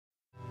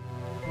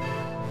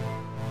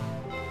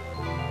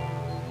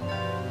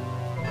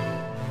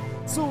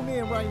Tune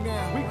in right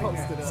now. We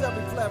posted up.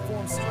 7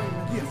 platforms streaming.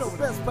 Yes. You know,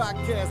 best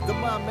podcast, The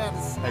Mind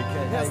Matters.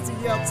 A.K.A.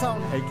 STL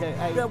Tony.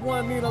 A.K.A. That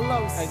one Nina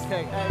Los.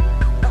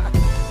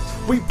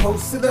 A.K.A. We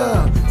posted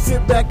up.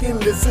 Sit back and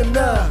listen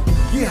up.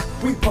 Yeah,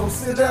 we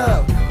posted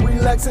up.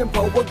 Relax and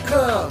pour a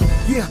cup.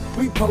 Yeah,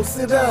 we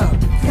posted up.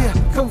 Yeah,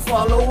 come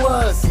follow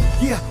us.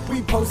 Yeah,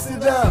 we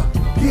posted up.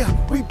 Yeah,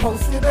 we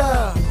posted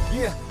up.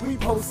 Yeah, we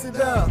posted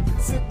up.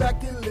 Sit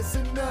back and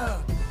listen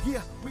up.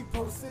 Yeah, we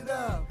posted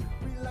up.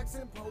 Relax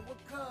and pour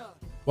a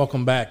cup.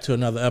 Welcome back to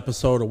another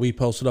episode of We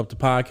Posted Up the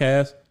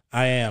Podcast.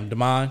 I am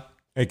Damon,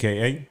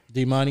 A.K.A.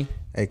 D-Money,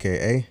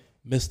 A.K.A.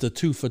 Mr.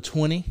 2 for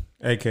 20,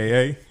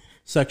 A.K.A.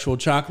 Sexual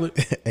Chocolate.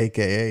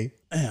 A.K.A.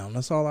 Damn,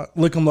 that's all I...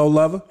 Lick 'em Low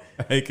Lover.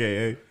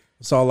 A.K.A.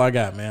 That's all I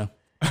got, man.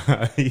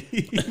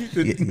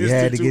 You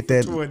had to get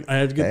that. I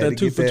had to get that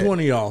 2 for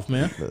 20 off,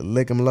 man.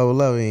 Lick 'em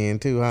low in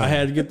too, huh? I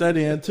had to get that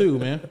in too,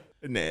 man.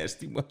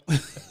 Nasty one.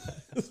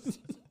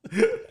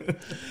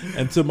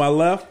 And to my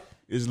left,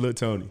 It's Lil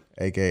Tony.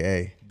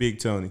 A.K.A. Big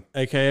Tony.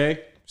 a.k.a.,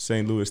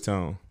 St. Louis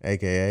tone.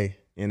 A.K.A.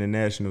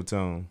 International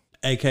tone.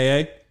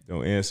 a.k.a.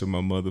 Don't answer my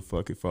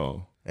motherfucking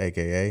phone.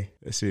 A.K.A.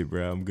 That's it,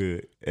 bro. I'm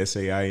good.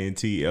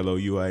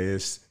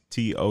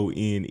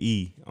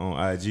 SAINTLOUISTONE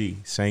on IG.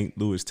 St.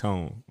 Louis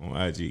tone on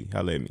IG.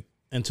 Holla at me.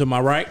 And to my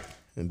right,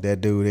 And that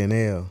dude in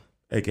L.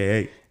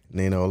 A.K.A.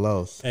 Nino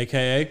Los.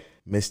 a.k.a.,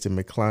 Mr.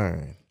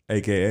 McLaren.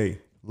 A.K.A.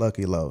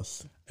 Lucky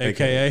Los.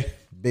 a.k.a.,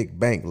 Big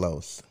Bank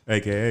Los.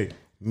 A.K.A.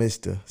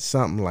 Mr.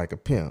 Something Like a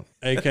Pimp.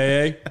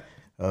 a.k.a.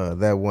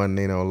 That one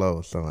Nino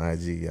Los on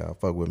IG, y'all.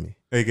 Fuck with me.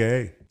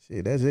 A.K.A.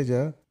 Shit, that's it,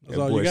 y'all. That's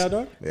all you got,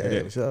 dog?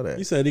 Yeah, show that.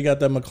 He said he got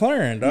that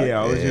McLaren, dog.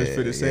 Yeah, I was just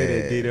finna say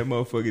that. Did that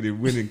motherfucker that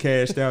went and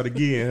cashed out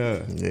again,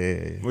 huh?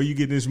 Yeah. Where you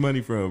getting this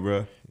money from,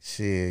 bro?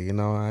 Shit, you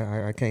know,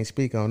 I can't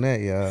speak on that,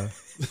 y'all.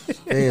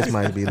 Feds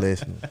might be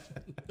listening.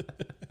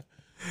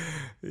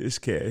 This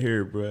cat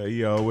here, bro.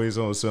 He always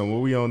on something.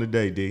 What we on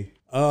today, D?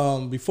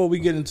 Before we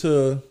get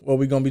into what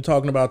we're going to be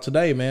talking about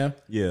today, man,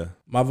 Yeah.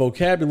 my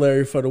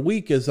vocabulary for the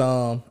week is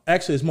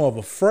actually it's more of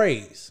a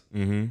phrase.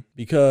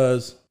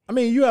 Because, I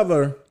mean, you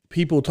ever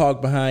people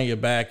talk behind your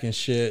back and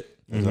shit,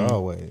 As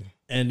always.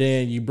 and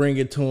then you bring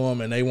it to them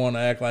and they want to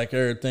act like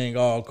everything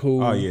all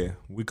cool. Oh, yeah.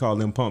 We call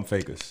them pump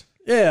fakers.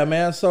 Yeah,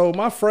 man. So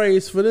my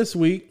phrase for this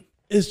week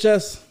is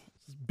just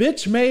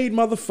bitch-made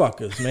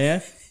motherfuckers,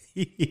 man.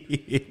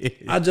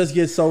 I just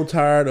get so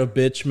tired of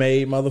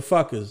bitch-made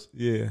motherfuckers.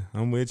 Yeah,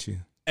 I'm with you.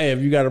 Hey, if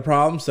you got a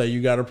problem, say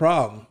you got a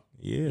problem.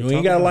 Yeah. You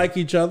ain't got to like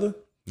each other.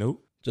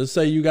 Nope. Just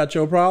say you got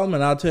your problem,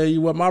 and I'll tell you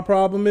what my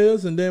problem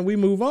is, and then we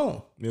move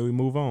on. Then we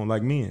move on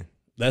like men.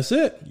 That's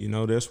it. You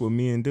know, that's what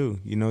men do.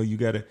 You know, you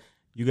got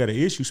an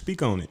issue,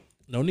 speak on it.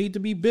 No need to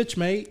be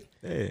bitch-made.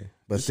 Yeah.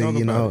 But Just see, talk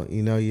you about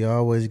know, you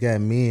always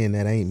got men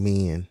that ain't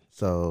men.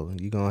 So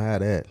you gonna have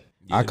that.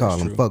 Yeah, I call that's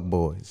them true. fuck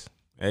boys.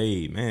 it.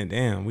 Hey, man,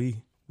 damn. We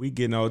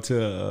getting out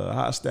to a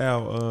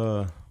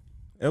hostile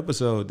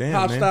episode. Damn,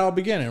 man. Hostile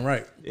beginning,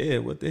 right. Yeah,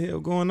 what the hell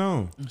going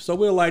on? So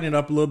we'll lighten it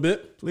up a little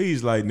bit.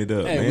 Please lighten it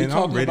up, Hey, we man. I'm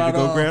talking ready to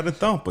about, go grab the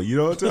thumper. You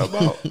know what I'm talking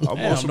about? I'm on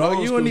Damn, some dog,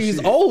 old you school and these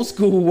shit. old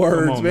school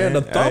words, on, man.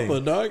 The man. thumper, Hey.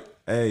 dog.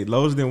 Hey,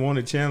 Lowe's didn't want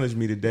to challenge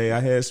me today. I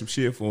had some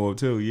shit for him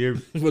too. You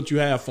hear me? What you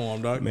have for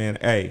him, dog? Man,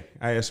 hey,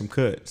 I had some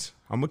cuts.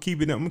 I'm gonna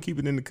keep it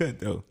in the cut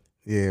though.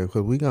 Yeah,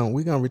 cause we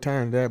gonna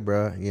return to that,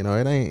 bro. You know,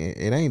 it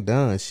ain't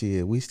done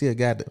shit. We still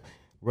got to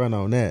run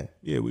on that.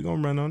 Yeah, we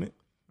gonna run on it.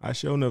 I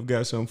sure enough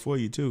got something for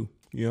you too.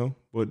 You know,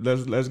 but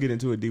let's get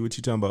into it. D, what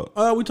you talking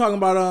about? We talking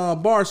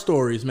about bar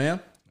stories,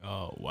 man.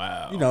 Oh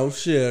wow. You know,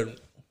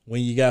 shit,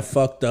 when you got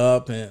fucked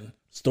up and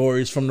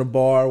stories from the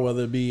bar,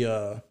 whether it be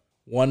a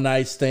one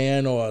night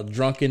stand or a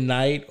drunken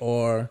night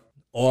or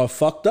a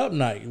fucked up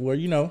night where,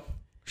 you know,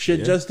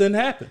 shit just didn't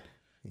happen.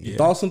 You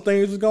thought some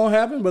things was gonna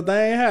happen, but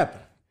they ain't happen.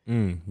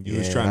 You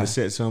was trying to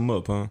set something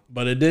up, huh?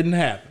 But it didn't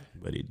happen.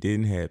 But it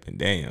didn't happen.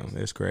 Damn,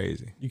 that's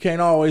crazy. You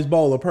can't always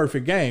bowl a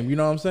perfect game, you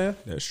know what I'm saying?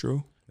 That's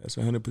true. That's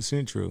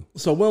 100% true.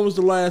 So when was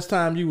the last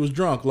time you was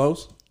drunk,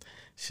 Los?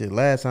 Shit,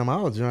 last time I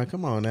was drunk,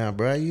 come on now,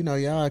 bro. You know,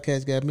 y'all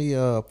cats got me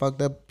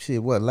fucked up.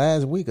 Shit, what,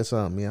 last week or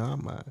something? Yeah,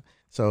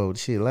 so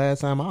shit. Last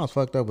time I was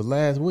fucked up was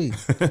last week.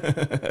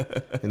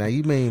 Now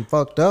you mean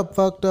fucked up,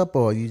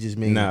 or you just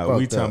mean Nah, fucked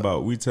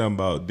we talking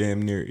about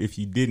damn near. If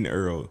you didn't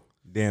Earl,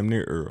 damn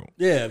near Earl.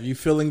 Yeah, if you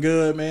feeling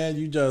good, man,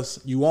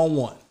 you on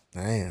one.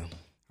 Damn,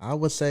 I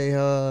would say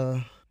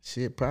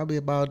shit, probably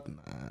about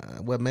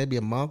maybe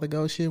a month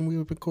ago. Shit, we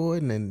were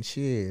recording and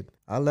shit.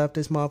 I left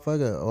this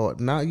motherfucker. Or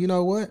now, you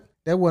know what?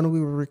 That wasn't when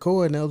we were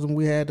recording. That was when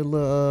we had the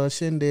little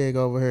shindig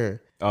over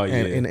here. Oh yeah,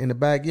 And in the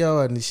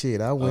backyard and shit.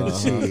 I went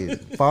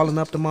shit, falling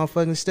up the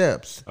motherfucking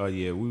steps. oh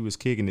yeah. We was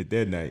kicking it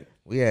that night.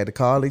 We had to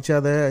call each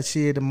other at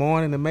shit in the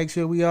morning to make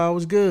sure we all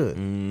was good.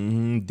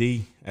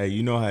 D. Hey,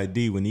 you know how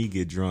D when he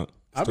get drunk.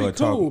 I be start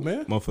cool, talking,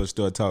 man. Motherfuckers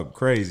start talking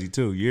crazy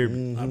too. You hear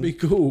me? I'd be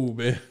cool,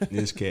 man.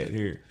 This cat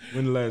here.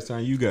 When the last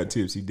time you got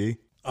tipsy, D?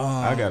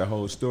 I got a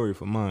whole story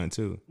for mine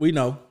too. We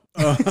know.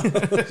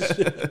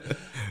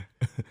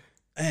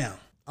 Damn.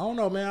 I don't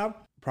know, man.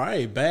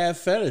 Probably a bad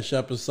fetish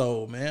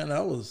episode, man.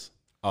 That was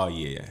Oh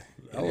yeah,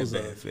 That was a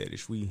a- bad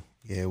fetish. We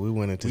Yeah, we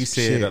went into We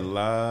some said shit. a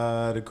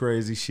lot of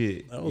crazy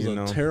shit. That was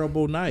a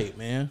terrible night,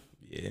 man.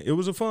 Yeah, it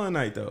was a fun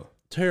night though.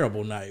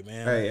 Terrible night,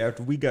 man. Hey,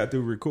 after we got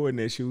through recording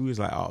that shit, we was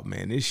like, oh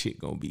man, this shit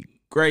gonna be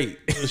great.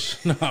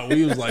 No,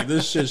 we was like,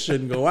 this shit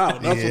shouldn't go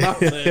out. That's what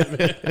I said,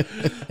 man.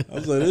 I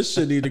was like, this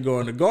shit need to go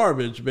in the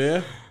garbage,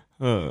 man.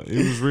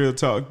 It was real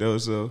talk though,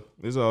 so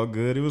it's all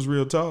good. It was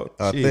real talk.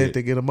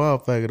 Authentic in a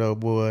motherfucker though,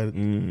 boy.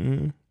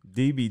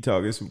 DB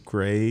talking some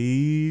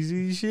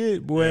crazy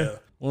shit, boy. Yeah.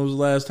 When was the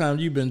last time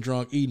you been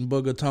drunk eating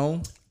booger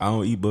tone? I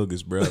don't eat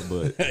boogers, bro,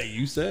 but Hey,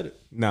 you said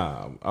it.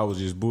 nah, I was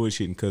just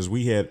bullshitting because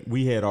we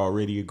had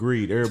already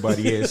agreed.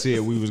 Everybody had said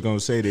we was gonna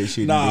say that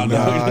shit. Nah, and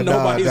nah. then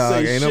Nobody dog. say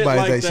Ain't shit nobody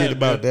like say that, shit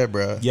about man. that,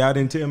 bro. y'all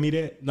didn't tell me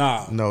that,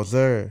 Nah. No,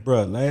 sir.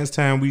 bro. Last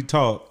time we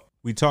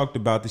talked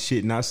about the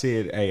shit, and I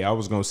said, hey, I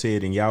was gonna say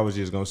it, and y'all was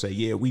just gonna say,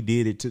 yeah, we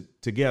did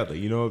it together.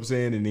 You know what I'm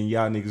saying? And then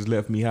y'all niggas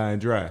left me high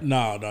and dry.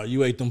 Nah,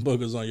 you ate them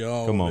boogers on your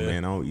own. Come on,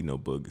 man. I don't eat no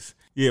boogers.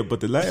 Yeah, but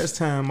the last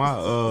time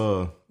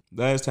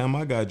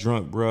I got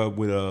drunk,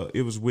 bro,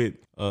 it was with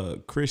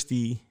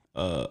Christy,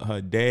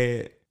 her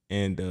dad,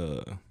 and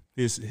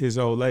his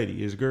old lady,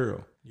 his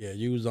girl. Yeah,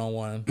 you was on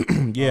one.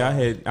 Yeah, I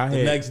had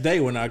The next day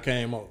when I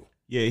came over.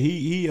 yeah,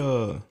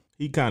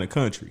 he kind of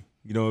country.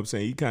 You know what I'm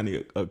saying? He kind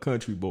of a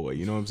country boy.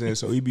 You know what I'm saying?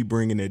 So he be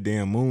bringing that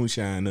damn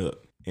moonshine up,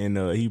 and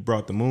he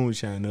brought the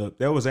moonshine up.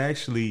 That was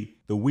actually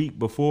the week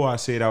before I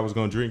said I was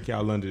gonna drink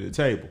y'all under the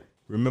table.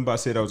 Remember I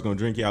said I was gonna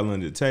drink y'all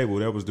under the table?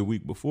 That was the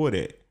week before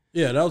that.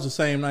 Yeah, that was the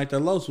same night that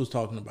Los was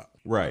talking about.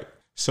 Right.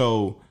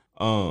 So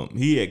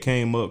he had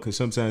came up because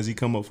sometimes he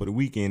come up for the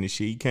weekend and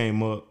shit. He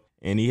came up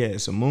and he had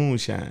some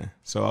moonshine.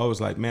 So I was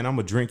like, man, I'm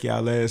gonna drink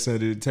y'all ass under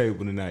the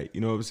table tonight.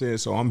 You know what I'm saying?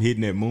 So I'm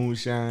hitting that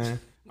moonshine.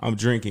 I'm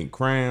drinking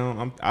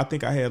Crown. I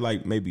think I had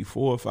like maybe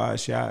 4 or 5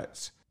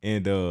 shots,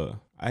 and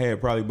I had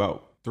probably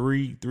about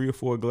three or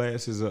 4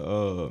 glasses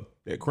of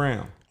that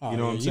Crown. Oh, You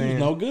know what I'm you saying? was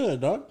no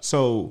good, dog.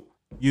 So,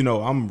 you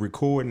know, I'm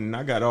recording and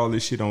I got all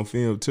this shit on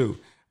film too.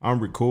 I'm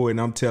recording,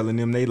 I'm telling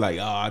them, they like,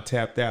 oh, I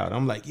tapped out.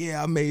 I'm like,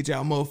 yeah, I made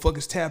y'all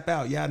motherfuckers tap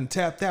out. Y'all done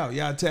tapped out.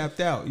 Y'all tapped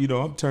out. You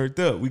know, I'm turned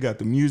up. We got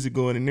the music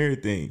going and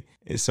everything.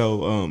 And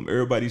so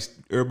everybody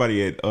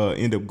had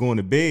ended up going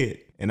to bed,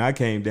 and I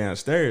came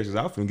downstairs because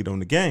I was finna get on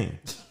the game.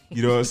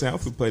 You know what I'm saying? I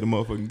was finna play the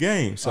motherfucking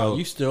game. So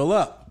You still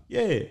up.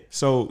 yeah.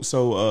 So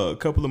a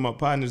couple of my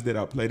partners that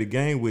I play the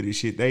game with and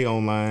shit, they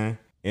online.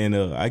 And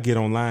I get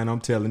online, I'm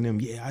telling them,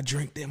 yeah, I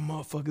drink them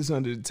motherfuckers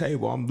under the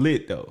table. I'm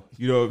lit though.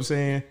 You know what I'm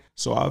saying?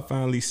 So I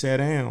finally sat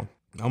down.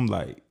 I'm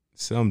like,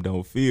 something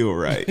don't feel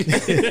right.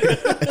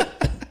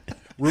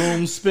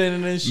 Room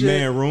spinning and shit.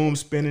 Man, room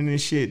spinning and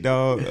shit,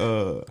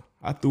 dog.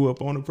 I threw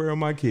up on a pair of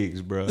my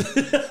kicks, bro.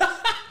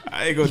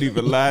 I ain't gonna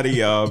even lie to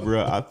y'all,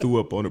 bro. I threw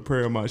up on a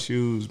pair of my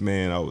shoes,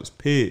 man. I was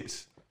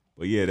pissed.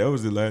 But yeah, that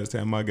was the last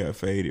time I got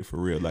faded for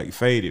real. Like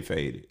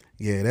faded.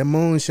 Yeah, that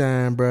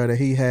moonshine, bro, that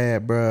he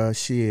had, bro.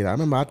 Shit, I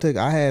remember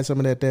I had some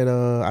of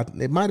that.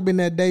 It might have been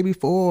that day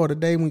before, or the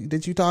day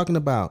that you talking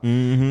about.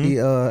 Mm-hmm.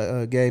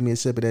 He gave me a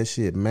sip of that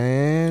shit,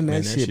 man.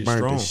 That shit shit burnt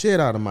strong. the shit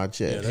out of my Yeah,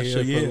 chest. that Hell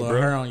shit yeah, put a little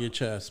bro. hair on your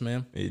chest,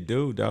 man. It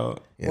do,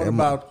 dog. Yeah, What that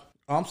about...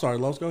 Oh, I'm sorry,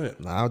 Los, go ahead.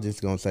 I was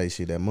just gonna say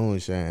shit. That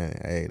moonshine,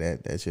 hey,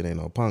 that shit ain't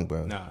no punk,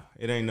 bro. Nah,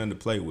 it ain't nothing to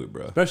play with,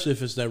 bro. Especially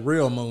if it's that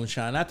real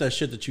moonshine, not that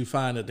shit that you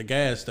find at the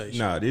gas station.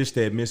 Nah, this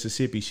that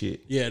Mississippi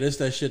shit. Yeah, this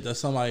that shit that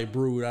somebody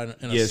brewed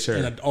in Yes,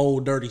 sir. an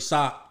old dirty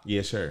sock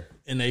Yes, sir.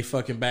 in they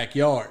fucking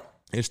backyard.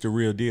 It's the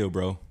real deal,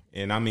 bro.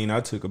 And I mean, I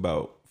took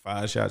about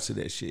 5 shots of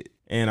that shit,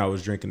 and I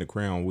was drinking the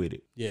Crown with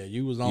it. Yeah,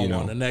 you was on You know.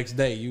 one. The next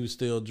day, you was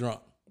still drunk.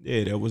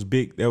 Yeah, that was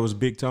big. That was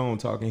Big Tone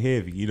talking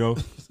heavy, you know,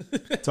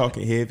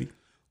 talking heavy.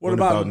 What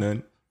Wasn't about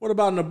nothing? What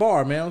about in the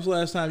bar, man? When's the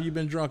last time you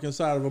been drunk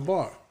inside of a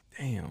bar?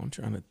 Damn, I'm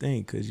trying to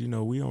think because you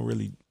know we don't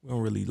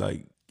really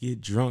like get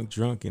drunk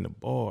in the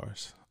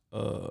bars.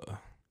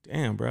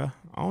 Damn, bro,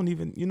 I don't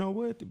even. You know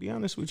what? To be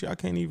honest with you, I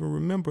can't even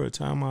remember a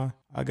time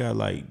I got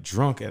like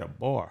drunk at a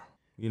bar.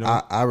 You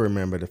know, I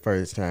remember the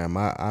first time.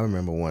 I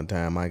remember one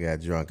time I got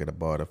drunk at a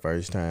bar. The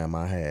first time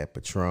I had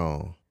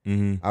Patron.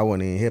 mm-hmm. I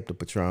wasn't even hip to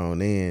Patron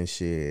then.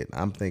 Shit,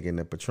 I'm thinking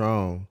the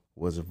Patron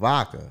was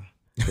vodka.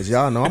 Cause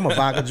y'all know I'm a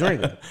vodka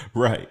drinker.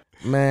 Right.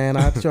 Man,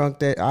 I drunk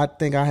that. I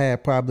think I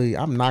had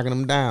I'm knocking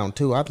them down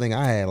too. I think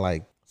I had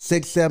like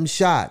 6-7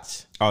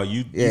 shots. Oh,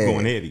 you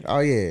going heavy? Oh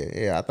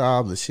yeah. I thought I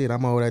was the shit.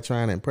 I'm over there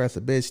trying to impress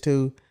a bitch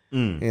too.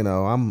 You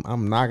know,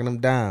 I'm knocking them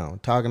down,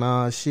 talking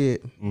all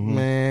shit.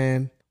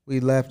 Man, we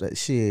left that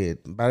shit.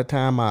 By the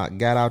time I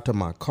got out to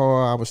my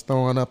car, I was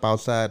throwing up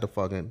outside the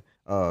fucking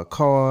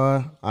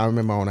car. I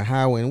remember on the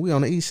highway, and we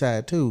on the east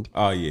side too.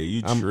 Oh yeah,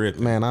 you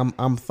tripping? Man,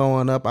 I'm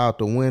throwing up out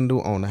the window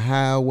on the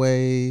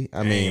highway.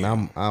 I mean,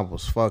 I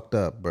was fucked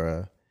up,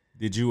 bruh.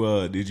 Did you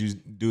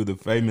do the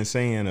famous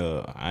saying,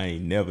 I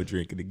ain't never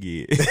drinking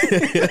again?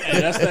 Hey,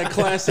 that's that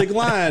classic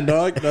line,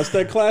 dog. That's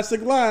that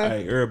classic line.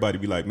 Hey, everybody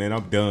be like, man,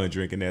 I'm done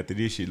drinking after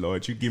this shit,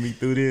 Lord. You get me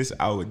through this,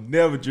 I would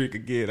never drink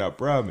again, I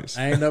promise.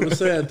 I ain't never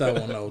said that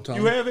one though,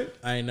 Tony. You haven't?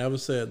 I ain't never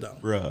said that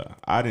one. Bruh,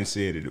 I done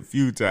said it a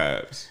few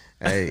times.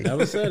 Hey,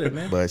 Never said it,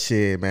 man. but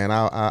shit, man,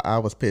 I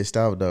was pissed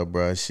off though,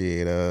 bro.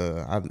 Shit,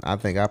 I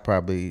think I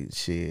probably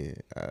spent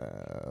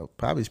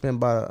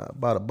about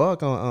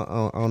 $1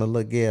 on a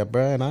little gal,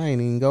 bro, and I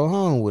ain't even go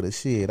home with it.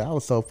 Shit, I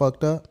was so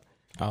fucked up.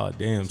 Oh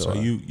damn! So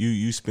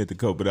you spent a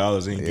couple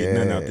dollars and get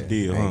nothing out the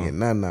deal, ain't huh? get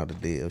nothing out the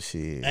deal.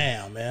 Shit,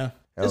 Damn, man.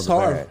 that It's was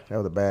hard. That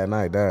was a bad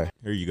night there.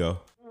 Here you go.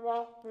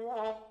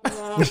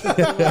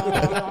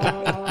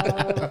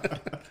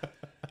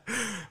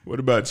 What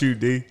about you,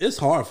 D? It's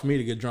hard for me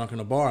to get drunk in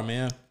a bar,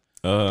 man,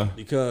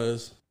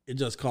 because it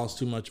just costs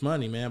too much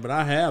money, man. But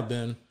I have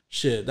been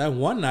shit. That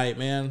one night,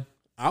 man,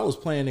 I was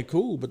playing it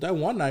cool, but that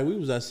one night we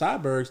was at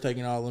Cyberg's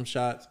taking all them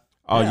shots.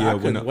 Oh Man, yeah, I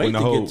when couldn't wait the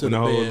to whole get to the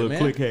little bed, man.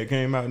 click hat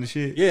came out and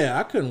shit. Yeah,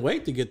 I couldn't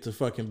wait to get to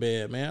fucking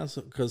bed, man.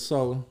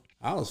 So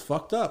I was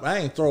fucked up. I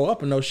ain't throw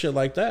up and no shit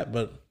like that,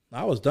 but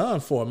I was done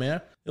for,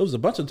 man. It was a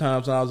bunch of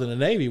times when I was in the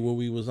Navy where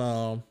we was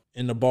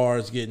in the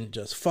bars getting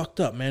just fucked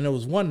up, man. There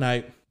was one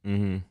night.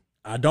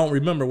 I don't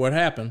remember what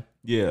happened,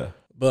 Yeah.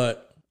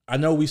 but I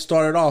know we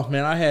started off,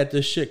 man. I had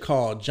this shit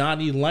called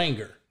Johnny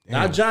Langer,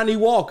 not Johnny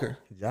Walker.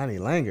 Johnny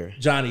Langer.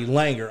 Johnny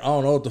Langer. I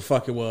don't know what the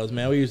fuck it was,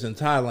 man. We was in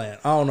Thailand.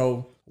 I don't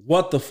know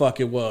what the fuck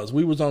it was.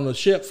 We was on the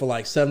ship for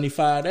like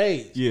 75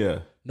 days. Yeah.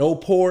 No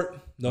port,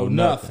 no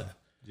nothing.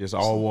 Just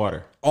all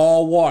water.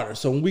 All water.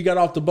 So when we got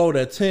off the boat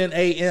at 10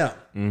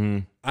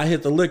 a.m., I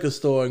hit the liquor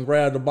store and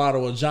grabbed a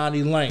bottle of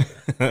Johnny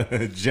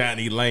Langer.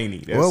 Johnny Laney.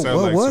 That What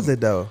sound like was some- it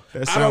though?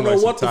 that I sound don't know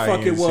like what the some fuck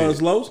it tie-in was,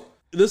 shit. Los.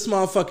 This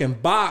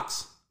motherfucking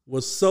box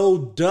was so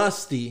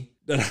dusty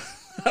that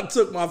I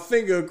took my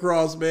finger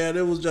across, man.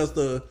 It was just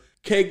a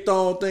caked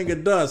on thing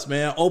of dust,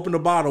 man. Open the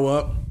bottle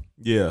up,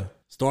 Yeah.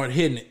 start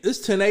hitting it. It's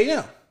 10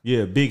 a.m.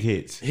 Yeah, big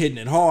hits. Hitting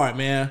it hard,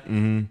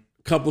 man.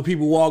 A couple of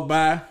people walk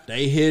by,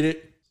 they hit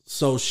it.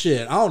 So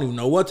shit, I don't even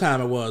know what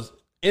time it was.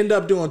 End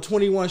up doing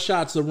 21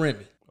 shots of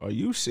Remy. Are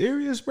you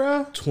serious,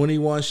 bro?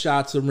 21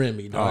 shots of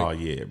Remy, dog. Oh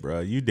yeah, bro.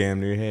 You damn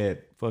near had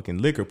fucking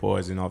liquor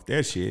poison off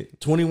that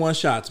shit. 21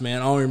 shots,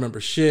 man. I don't remember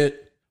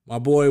shit. My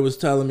boy was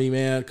telling me,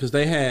 man, because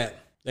they had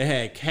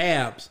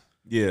cabs,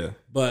 Yeah.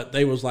 but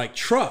they was like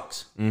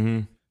trucks.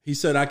 He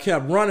said I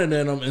kept running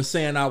in them and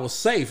saying I was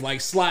safe,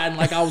 like sliding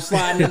like I was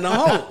sliding in the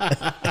hole.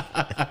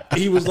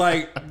 He was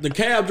like, the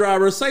cab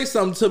driver would say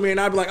something to me and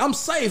I'd be like, I'm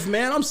safe,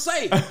 man. I'm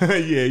safe.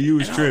 Yeah, you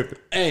was tripping.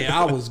 Hey,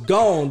 I was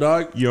gone,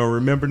 dog. You don't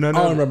remember none I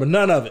of don't it? remember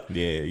none of it.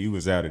 Yeah, you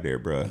was out of there,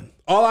 bro.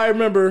 All I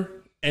remember,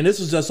 and this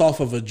was just off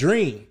of a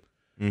dream,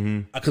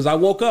 because I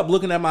woke up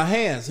looking at my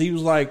hands. He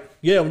was like,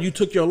 yeah, when you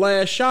took your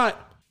last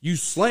shot, you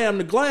slammed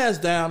the glass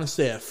down and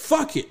said,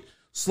 fuck it.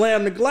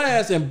 Slammed the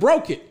glass and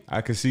broke it.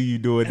 I could see you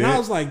doing And that. I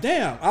was like,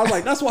 damn. I was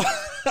like, that's why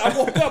I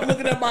woke up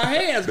looking at my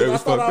hands. That Because I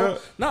was thought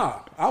fucked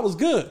up? I was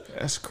good.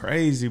 That's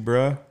crazy,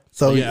 bro.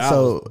 So Yeah, I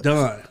was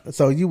done.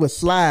 so you was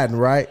sliding,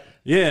 right?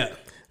 Yeah.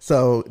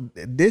 So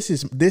this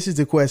is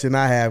the question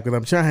I have because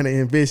I'm trying to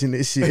envision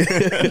this shit.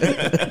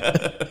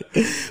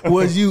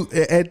 Was you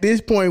at this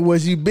point?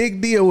 Was you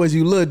Big D or was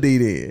you Lil D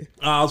then?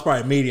 I was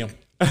probably medium.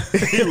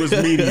 It was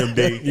medium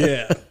D.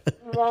 Yeah.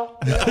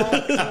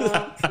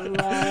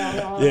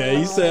 Yeah,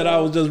 he said I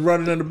was just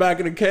running in the back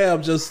of the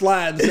cab, just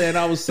sliding, saying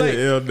I was safe.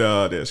 Hell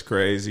no, that's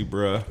crazy,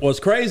 bro. What's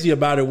crazy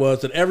about it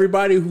was that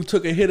everybody who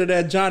took a hit of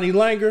that Johnny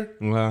Langer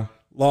Wow.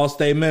 lost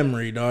their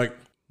memory, dog.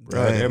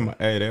 Bro,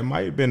 that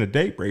might have been a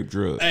date rape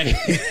drug. Hey,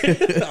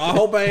 I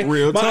hope I ain't.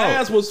 Real my talk.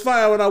 ass was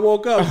fine when I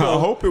woke up. I So.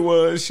 hope it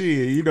was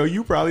shit. You know,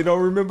 you probably don't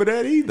remember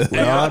that either.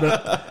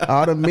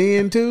 All the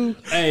men too.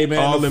 Hey man,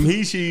 All them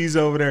he-she's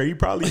over there. He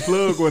probably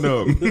plugged one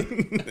of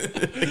them.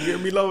 You hear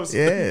me, Lois?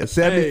 Yeah,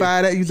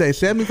 75 days. You say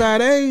 75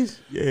 days?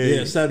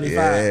 yeah, 75.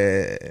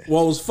 Yeah.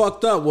 What was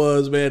fucked up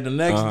was, man, the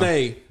next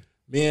day,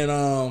 me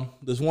and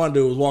this one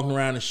dude was walking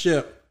around the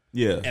ship,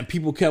 Yeah. and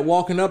people kept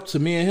walking up to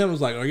me and him. Was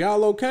like, "Are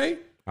y'all okay?"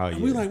 Oh,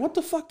 And we yeah. like, "What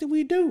the fuck did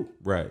we do?"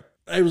 Right.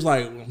 They was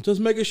like, "Just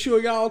making sure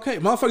y'all okay."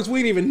 Motherfuckers, we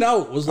didn't even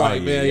know. It was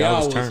like, yeah, man, y'all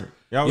y'all was turned.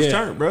 Y'all was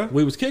turned, bro.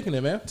 We was kicking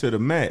it, man. To the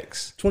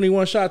max.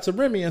 21 shots of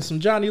Remy and some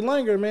Johnny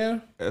Langer,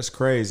 man. That's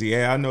crazy.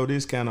 Yeah, I know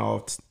this kind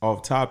of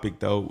off topic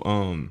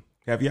though.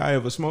 Have y'all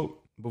ever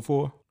smoked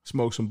before?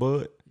 Smoked some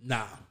bud?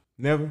 Nah.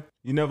 Never?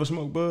 You never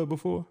smoked bud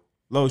before?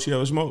 Lois, you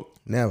ever smoked?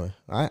 Never.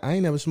 I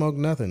ain't never smoked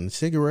nothing.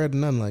 Cigarette or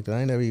nothing like that. I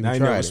ain't never even I ain't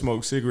tried never it.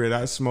 smoked cigarette.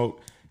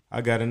 I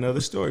got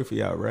another story for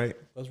y'all, right?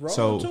 Let's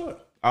roll into it.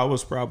 I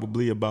was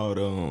probably about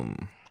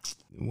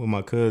when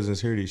my cousins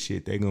hear this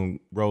shit, they gonna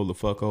roll the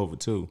fuck over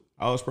too.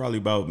 I was probably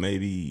about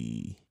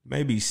maybe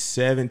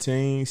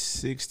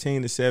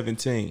 16 to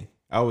 17.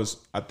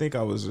 I think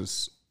I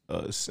was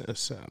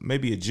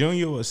maybe a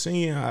junior or a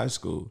senior in high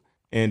school.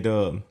 And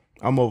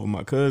I'm over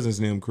my cousin's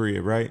in them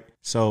crib, right?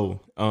 So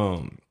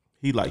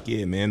he like,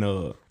 yeah,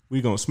 man,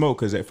 we gonna smoke.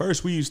 Cause at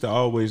first we used to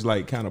always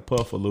like kind of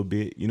puff a little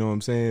bit, you know what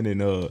I'm saying?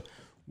 And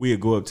we'd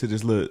go up to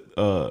this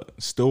little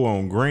store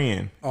on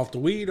Grand. Off the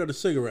weed or the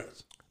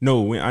cigarettes?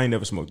 No, I ain't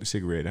never smoked a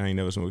cigarette. I ain't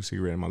never smoked a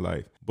cigarette in my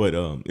life. But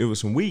it was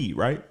some weed,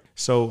 right?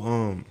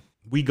 So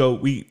we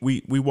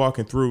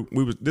walking through.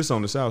 This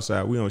on the south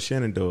side. We on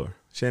Shenandoah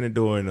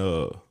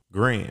and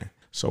Grand.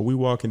 So we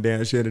walking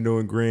down Shenandoah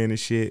and Grand and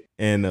shit.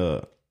 And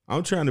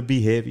I'm trying to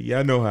be heavy.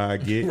 Y'all know how I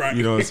get. Right.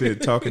 You know what I'm saying?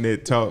 Talking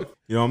that talk.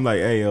 You know, I'm like,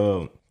 hey,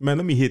 man,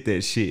 let me hit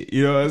that shit.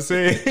 You know what I'm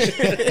saying?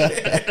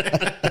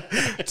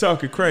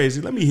 Talking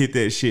crazy. Let me hit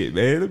that shit,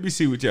 man. Let me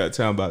see what y'all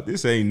talking about.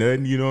 This ain't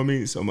nothing. You know what I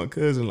mean? So my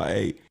cousin like,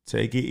 hey,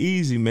 take it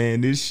easy,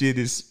 man. This shit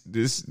is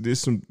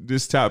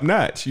this top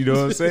notch. You know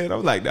what I'm saying?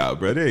 I'm like, nah,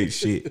 bro, that ain't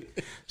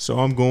shit. So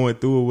I'm going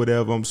through it,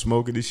 whatever. I'm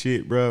smoking the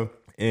shit, bro.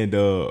 And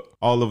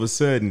all of a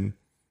sudden,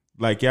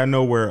 like, y'all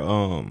know where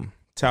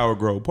Tower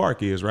Grove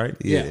Park is, right?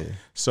 Yeah.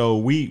 So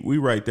we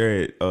right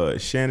there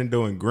at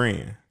Shenandoah and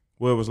Grand.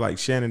 Well, it was like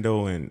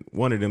Shenandoah and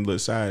one of them little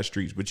side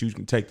streets, but you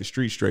can take the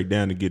street straight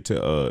down to get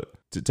to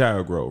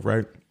Tower Grove,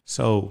 right?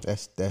 So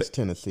That's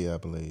Tennessee, I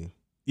believe.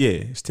 yeah,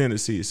 it's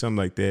Tennessee or something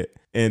like that.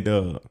 And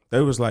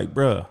they was like,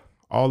 bruh,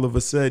 all of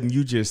a sudden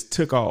you just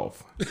took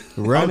off.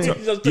 Running? You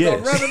just took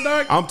off running,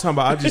 dog? I'm talking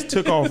about I just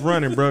took off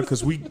running, bruh,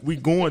 because we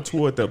going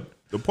toward the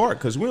park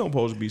because we don't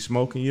supposed to be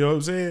smoking, you know what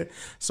I'm saying?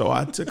 So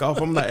I took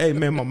off. I'm like, hey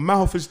man, my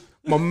mouth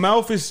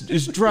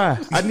is dry.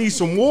 I need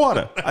some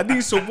water.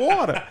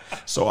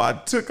 So I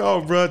took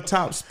off, bro,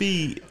 top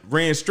speed,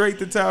 ran straight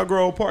to Tower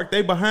Grove Park.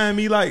 They behind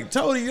me like,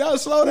 Tony, y'all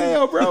slow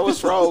down, bro.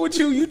 What's wrong with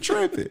you? You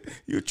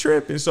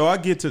tripping. So I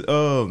get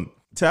to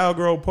Tower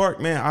Grove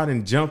Park, man. I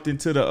done jumped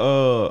into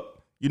the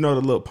the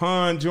little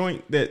pond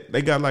joint that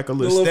they got like a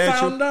little statue.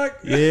 Fountain, dog?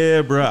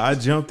 Yeah, bro. I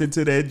jumped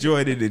into that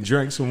joint and then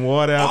drank some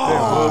water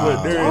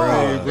out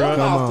there, bro.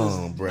 Come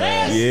on, bro.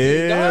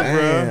 Yeah,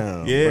 bro.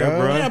 Damn, Yeah, bro.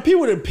 bro. Man,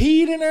 people done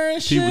peed in there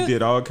and shit. People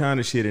did all kind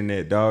of shit in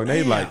that, dog.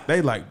 They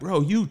like,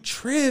 bro, you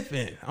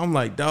tripping. I'm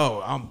like,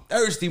 dog, I'm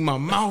thirsty. My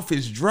mouth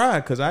is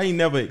dry because I ain't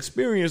never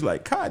experienced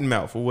like cotton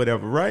mouth or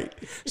whatever, right?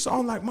 So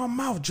I'm like, my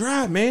mouth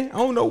dry, man. I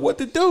don't know what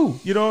to do.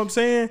 You know what I'm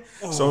saying?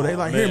 So they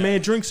like, here,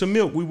 man, drink some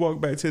milk. We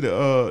walk back to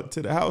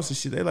the house and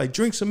shit. They like,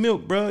 drink some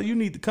milk, bro. You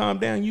need to calm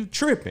down. You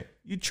tripping.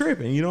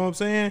 You know what I'm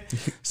saying?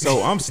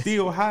 So I'm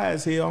still high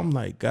as hell. I'm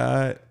like,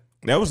 God.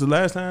 That was the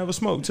last time I ever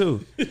smoked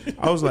too.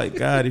 I was like,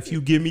 God, if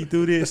you get me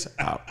through this,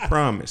 I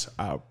promise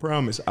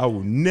I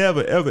will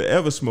never,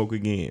 ever smoke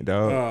again,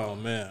 dog. Oh,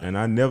 man. And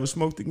I never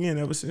smoked again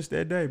ever since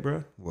that day,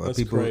 bro. Well,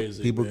 That's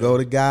crazy, people man. go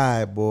to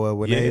God, boy,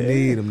 when they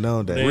need them,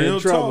 don't they? They in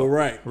trouble,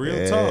 right.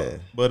 Real talk.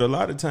 But a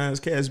lot of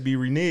times cats be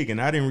reneging.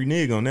 I didn't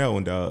renege on that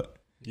one, dog.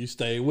 You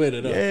stay with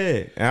it, huh?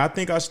 Yeah. And I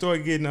think I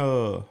started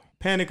getting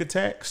panic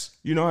attacks.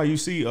 You know how you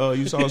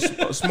saw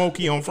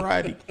Smokey on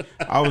Friday?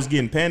 I was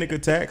getting panic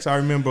attacks. I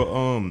remember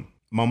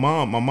my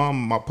mom and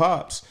my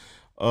pops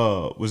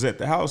was at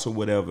the house or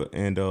whatever,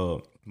 and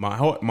my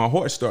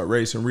heart started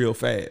racing real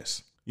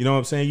fast. You know what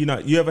I'm saying?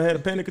 You ever had a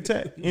panic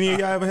attack? Any of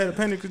y'all ever had a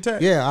panic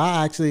attack? Yeah,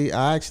 I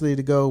actually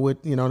to go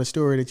with the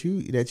story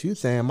that you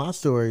saying. My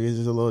story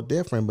is a little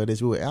different, but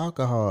it's with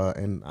alcohol,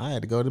 and I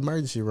had to go to the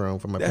emergency room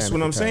for my. That's panic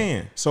what I'm attack.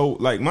 saying. So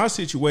like my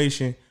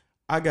situation,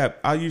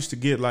 I used to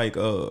get like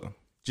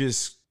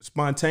just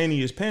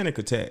spontaneous panic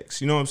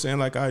attacks. You know what I'm saying?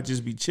 Like I'd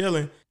just be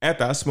chilling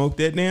after I smoked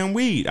that damn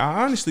weed.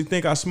 I honestly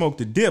think I smoked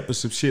a dip or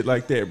some shit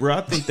like that, bro.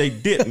 I think they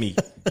dipped me.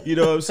 You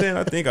know what I'm saying?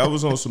 I think I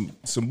was on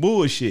some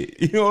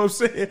bullshit. You know what I'm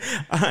saying?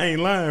 I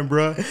ain't lying,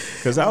 bro.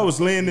 Cause I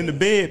was laying in the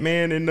bed,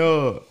 man, and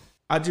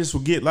I just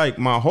would get like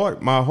my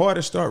heart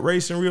would start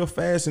racing real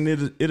fast, and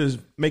it'll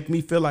make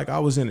me feel like I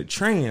was in a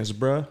trance,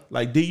 bro.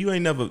 Like, D, you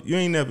ain't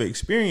never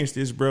experienced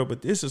this, bro,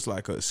 but this is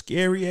like a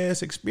scary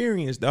ass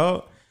experience,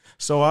 dog.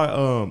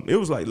 So it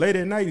was like late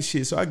at night and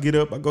shit. So I get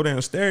up, I go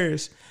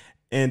downstairs,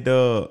 and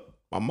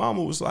my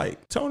mama was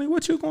like, Tony,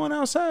 what you going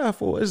outside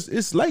for?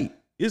 It's late.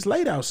 It's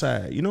late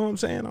outside. You know what I'm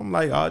saying? I'm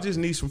like, I just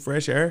need some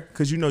fresh air.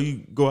 Cause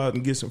you go out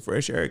and get some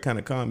fresh air, it kind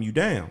of calm you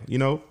down, you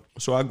know?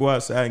 So I go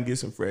outside and get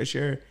some fresh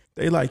air.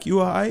 They like, you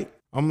all right?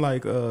 I'm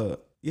like,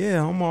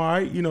 yeah, I'm all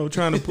right. You know,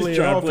 trying to play it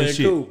off and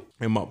shit. Cool.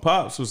 And my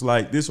pops was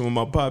like, this when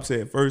my pops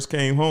had first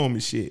came home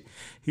and shit.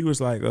 He was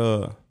like,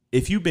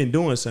 if you've been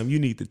doing something, you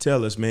need to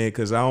tell us, man,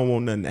 because I don't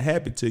want nothing to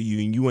happen to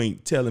you and you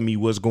ain't telling me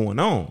what's going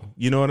on.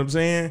 You know what I'm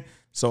saying?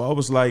 So I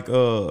was like,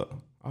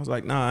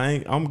 nah,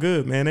 I'm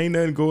good, man. Ain't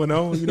nothing going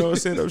on. You know what I'm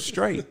saying? I'm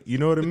straight. You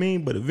know what I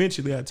mean? But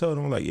eventually I told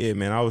him, like, yeah,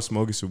 man, I was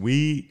smoking some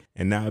weed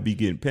and now I be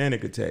getting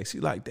panic attacks.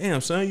 He's like,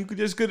 damn, son, you could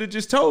have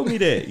just told me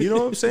that. You know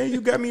what I'm saying? You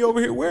got me over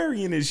here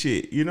worrying this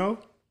shit, you know?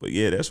 But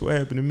yeah, that's what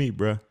happened to me,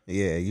 bro.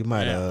 Yeah, you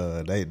might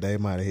they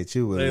might have hit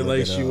you with They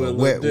lace you with a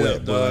wet,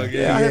 dip, dog.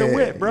 Yeah, I had a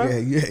wet, bro.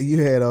 Yeah,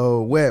 you had a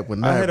whole wet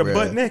one. I had a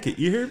butt naked.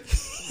 You hear me?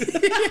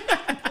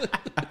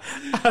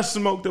 I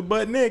smoked a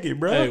butt naked,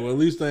 bro. Hey, well, at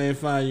least they ain't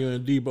find you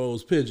in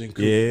Debo's pigeon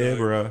coop. Yeah, dog.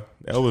 bro.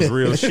 That was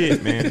real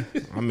shit, man.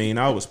 I mean,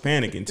 I was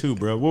panicking too,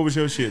 bro. What was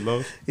your shit,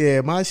 Lo?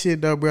 Yeah, my shit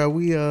though, bro.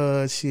 We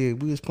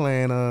was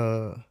playing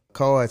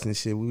cards and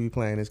shit. We be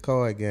playing this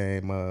card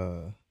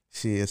game.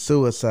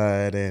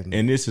 Suicide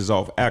and this is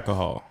off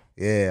alcohol.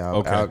 Yeah,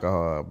 Okay.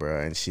 alcohol,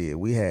 bro, and shit.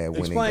 We had when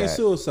Explain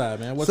suicide,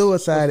 man.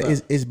 suicide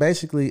what's is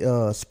basically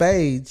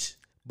spades,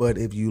 but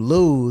if you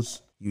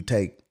lose, you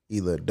take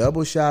either a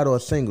double shot or a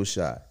single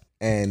shot,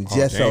 and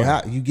just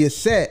so you get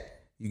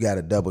set, you got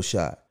a double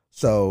shot.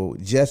 So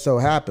just so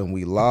happened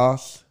we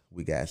lost,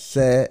 we got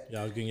set,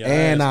 Y'all getting your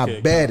and ass I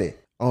kicked, bet it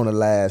on the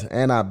last,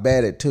 and I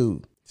bet it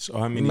too. So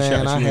how many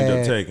Man, shots you end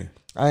up taking?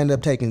 I ended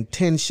up taking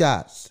 10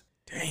 shots.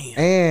 Damn.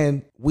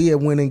 And we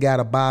had went and got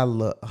a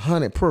bottle of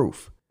 100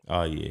 proof.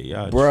 Oh yeah,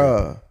 y'all.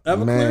 Bruh,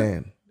 Everclear?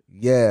 man.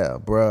 Yeah,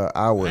 bruh.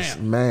 I was,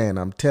 man,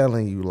 I'm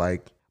telling you,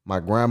 like, my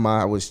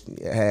grandma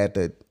had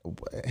to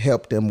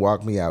help them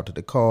walk me out to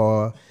the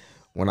car.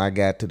 When I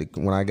got to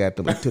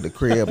the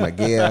crib,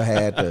 Miguel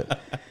had to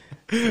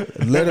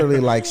literally,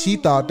 like, she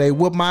thought they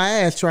whooped my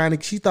ass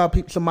she thought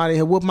somebody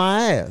had whooped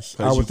my ass.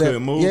 Cause you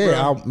couldn't move,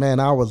 yeah, bro?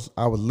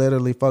 I was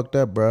literally fucked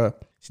up, bruh.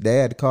 They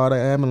had to call the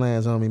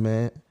ambulance on me,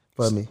 man,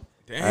 for me.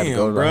 Damn, I had to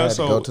go, bro. I had to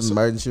go to the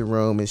emergency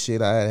room and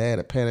shit. I had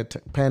a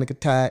panic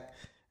attack.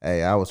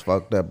 Hey, I was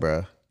fucked up,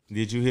 bruh.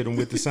 Did you hit him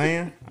with the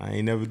sand? I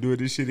ain't never do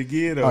this shit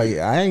again. Oh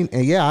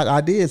yeah,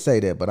 I did say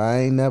that, but I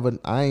ain't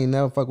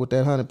never fuck with that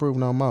 100 proof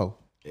no more.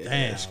 Damn,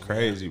 that's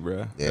crazy,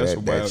 bro. Yeah, That's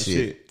some wild that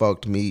shit.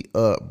 fucked me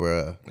up,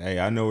 bruh. Hey,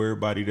 I know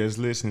everybody that's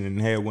listening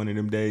had one of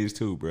them days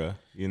too, bro.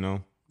 You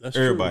know, That's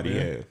true, everybody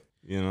man. have.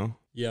 You know.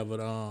 Yeah, but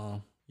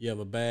you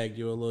ever bagged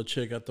you a little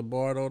chick at the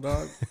bar though,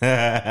 dog?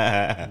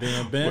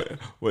 Being bent?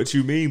 What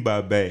you mean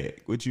by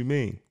bag? What you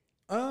mean?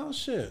 Oh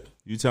shit.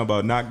 You talking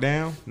about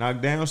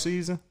knockdown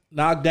season?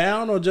 Knocked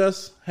down or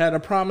just had a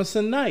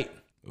promising night?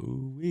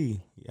 Ooh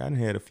wee. Yeah, I done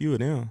had a few of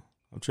them.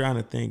 I'm trying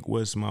to think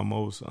what's my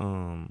most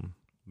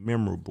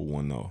memorable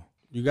one though.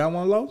 You got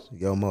one of those?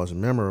 Your most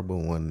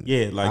memorable one.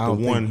 Yeah, like I don't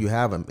the think one you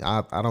haven't.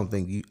 I don't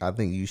think you. I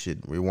think you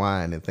should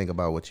rewind and think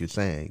about what you're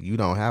saying. You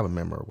don't have a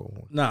memorable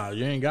one. Nah,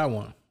 you ain't got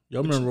one.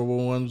 Your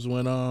memorable ones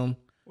when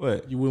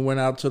what? we went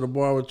out to the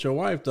bar with your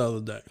wife the other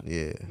day.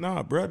 Yeah.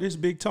 Nah, bro, this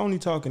Big Tony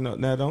talking up.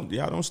 Now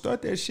y'all don't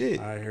start that shit.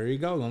 All right, here you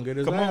go. Gonna get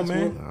his Come ass on,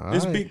 man. whooped. All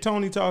This right. Big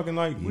Tony talking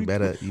like You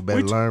better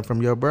learn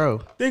from your bro.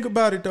 Think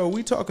about it though.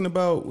 We talking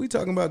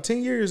about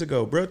 10 years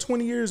ago, bro.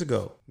 20 years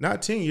ago.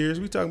 Not 10 years.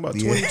 We talking about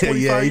 20, 25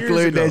 yeah, he years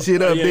cleared ago. that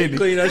shit up, Yeah, didn't you he?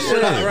 clean that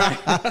shit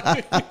up,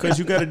 right? Because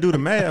you got to do the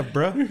math,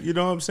 bro. You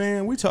know what I'm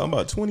saying? We talking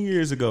about 20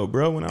 years ago,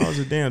 bro, when I was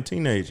a damn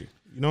teenager.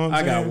 You know what I'm I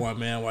saying? got one,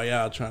 man, while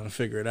y'all trying to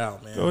figure it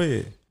out, man. Go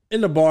ahead. In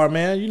the bar,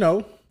 man, you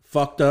know,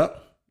 fucked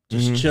up,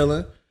 just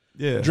chilling,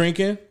 Yeah.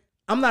 drinking.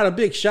 I'm not a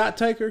big shot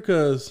taker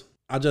because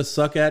I just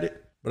suck at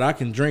it, but I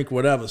can drink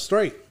whatever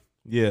straight.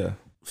 Yeah.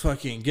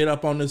 Fucking get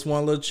up on this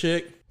one little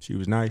chick. She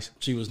was nice.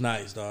 She was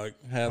nice, dog.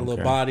 Had a little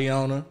Okay. body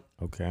on her.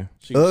 Okay.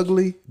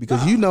 Ugly,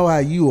 because you know how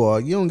you are.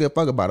 You don't give a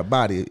fuck about a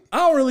body. I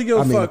don't really give a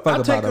I mean, fuck. fuck I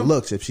about take her a-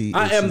 looks if she.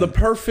 I if am she the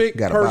perfect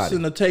got a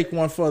person body. to take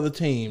one for the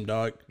team,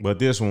 dog. But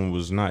this one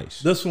was nice.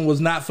 This one was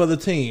not for the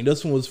team.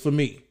 This one was for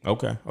me.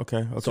 Okay.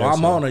 So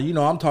I'm on her. You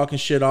know, I'm talking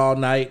shit all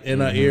night in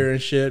her ear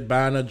and shit,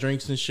 buying her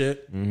drinks and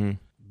shit.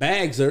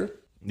 Bags her,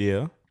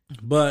 Yeah.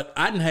 but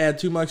I didn't had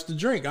too much to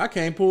drink. I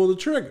can't pull the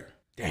trigger.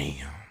 Damn.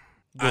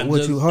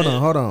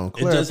 Hold on.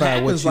 It just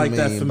Clarify what happens you like mean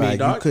that for by me,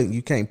 dog.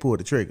 you can't pull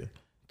the trigger.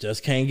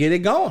 Just can't get it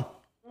going.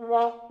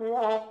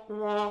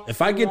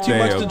 If I get too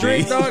much to Damn,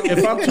 drink, B. dog,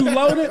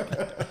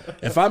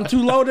 if I'm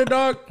too loaded,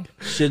 dog,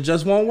 shit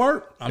just won't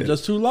work. I'm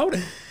just too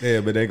loaded.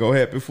 Yeah, but they gonna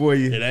happen for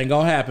you. It ain't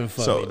gonna happen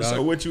for me, dog.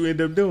 So what you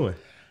end up doing?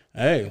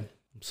 Hey,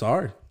 I'm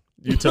sorry.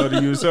 You told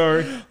her you was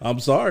sorry? I'm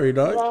sorry,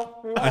 dog.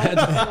 I had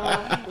to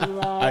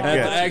I got you.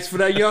 ask for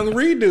that young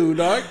redo,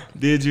 dog.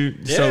 Did you?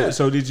 Yeah.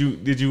 So did you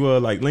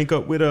like link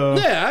up with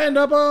Yeah, I end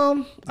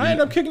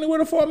up kicking it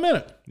with her for a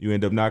minute. You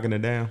end up knocking her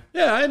down?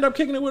 Yeah, I end up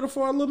kicking it with her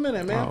for a little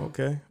minute, man. Oh,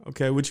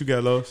 okay. What you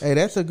got, Los? Hey,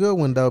 that's a good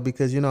one though,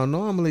 because you know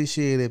normally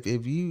shit,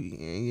 if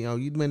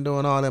you've been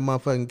doing all that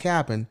motherfucking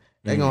capping,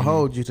 they gonna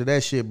hold you to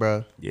that shit,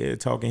 bro. Yeah,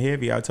 talking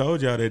heavy. I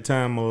told y'all that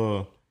time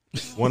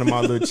one of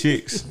my little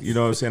chicks, you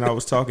know what I'm saying, I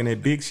was talking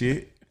that big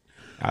shit.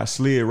 I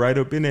slid right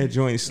up in that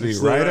joint, slid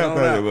right up on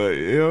out out. of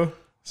it, yeah.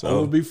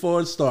 So Before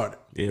it started.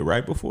 yeah,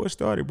 right before it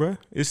started, bro.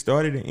 It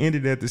started and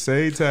ended at the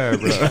same time,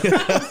 bro.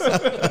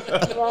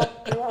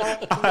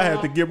 I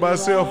had to get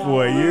myself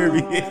one, you hear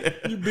me?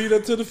 You beat her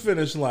to the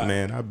finish line.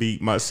 Man, I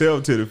beat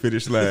myself to the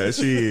finish line.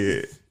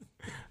 Shit.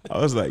 I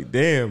was like,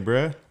 damn,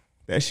 bro.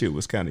 That shit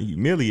was kind of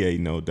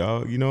humiliating, though,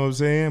 dog. You know what I'm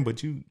saying?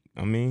 But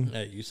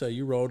Hey, you say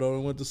you rolled over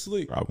and went to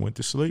sleep. I went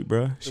to sleep,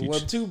 bro. It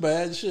wasn't too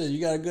bad. Shit, you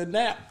got a good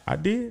nap. I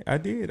did.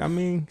 I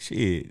mean,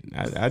 shit.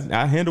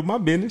 I handled my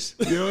business.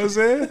 You know what I'm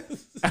saying?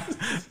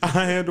 I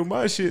handled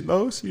my shit,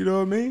 Los. You know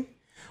what I mean?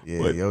 Yeah,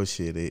 But- your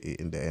shit,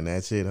 and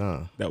that's it,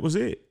 huh? That was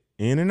it.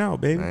 In and out,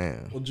 baby.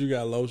 Man, What you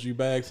got, Los? You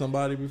bagged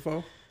somebody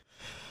before?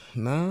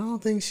 no, I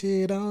don't think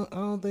shit. I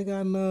don't think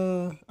I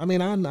know. I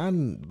mean, I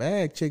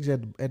bagged chicks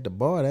at the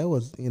bar. That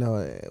was, you know,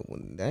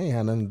 that ain't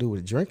had nothing to do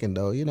with drinking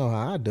though. You know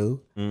how I do.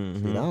 Shit,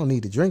 I don't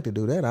need to drink to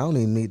do that. I don't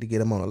even need to get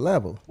them on a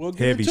level. Well,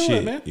 get Heavy into shit.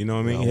 it, man. You know what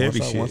I mean? You know, Heavy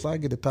once shit. once I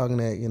get to talking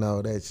that, you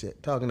know, that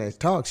shit, talking that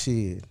talk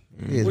shit.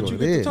 It is What what you it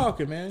get to is.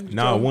 talking, man? You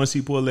Nah, told me. once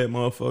he pulled that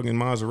motherfucking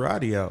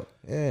Maserati out,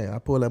 Yeah, I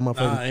pull that motherfucking.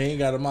 Nah, he ain't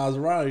got a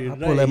Maserati I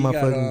today. pull that He got,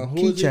 motherfucking who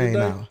is he keychain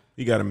today? out.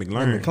 he got a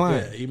McLaren.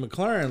 McLaren. Yeah, he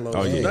McLaren Los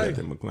Oh, yeah, he today. got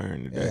the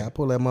McLaren today. Yeah, I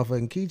pull that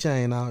motherfucking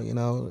keychain out. You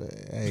know,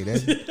 hey,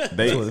 that's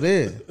They, what it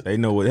is. they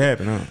know what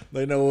happened, huh?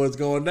 They know what's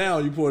going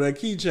down. You pull that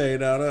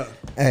keychain out, huh?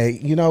 Hey,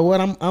 you know what?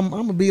 I'm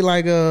gonna be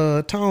like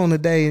Tone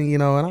today, you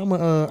know,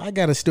 and I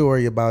got a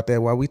story about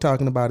that while we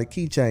talking about a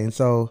keychain.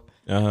 So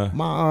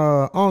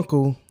My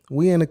uncle,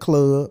 we in the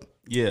club.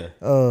 Yeah.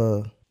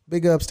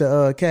 Big ups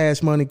to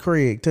Cash Money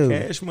Craig too.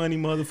 Cash Money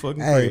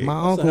motherfucking Hey, Craig.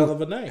 my That's a hell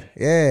uncle. of a name.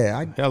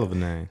 Yeah, Hell of a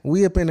name.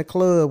 we up in the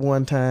club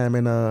one time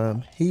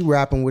and he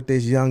rapping with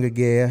this younger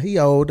gal. He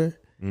older.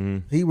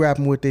 He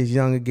rapping with this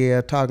younger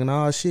gal, talking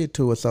all shit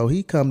to her. So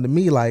he come to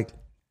me like,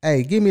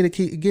 "Hey, give me the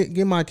key,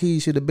 get my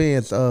keys to the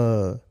Benz,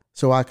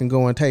 so I can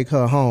go and take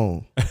her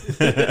home."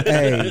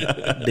 Hey,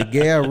 the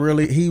gal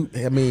really,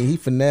 he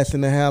finessing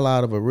the hell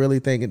out of her, really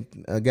thinking,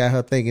 got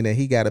her thinking that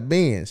he got a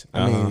Benz.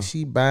 I mean,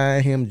 she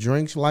buying him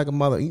drinks like a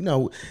mother. You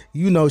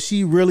know,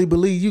 she really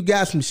believes you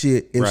got some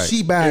shit. If Right.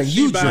 she buying If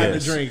she you buying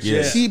drinks, the drinks, Yeah.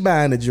 yeah. she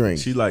buying the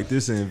drinks. She like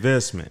this an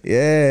investment.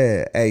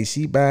 Yeah, hey,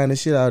 she buying the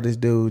shit out of this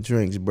dude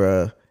drinks,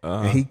 bruh.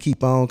 And he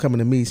keep on coming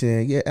to me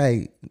saying, "Yeah,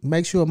 hey,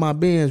 make sure my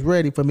Benz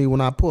ready for me when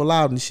I pull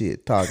out and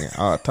shit."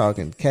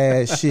 Talking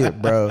cash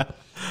shit, bro.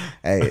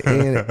 Hey,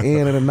 end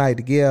of the night,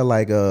 the girl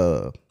like,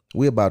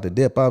 we about to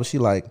dip up. She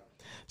like,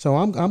 "So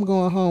I'm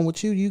going home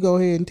with you. You go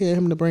ahead and tell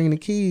him to bring the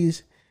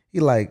keys."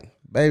 He like,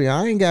 "Baby,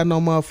 I ain't got no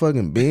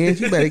motherfucking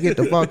Benz. You better get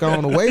the fuck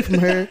on away from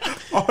her."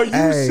 Are you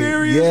Hey,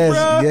 serious, yes,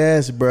 bro?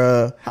 Yes,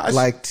 bro. How she-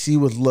 Like she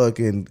was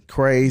looking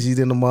crazy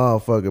than the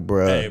motherfucker,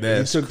 bro. Hey, but he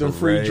That's took them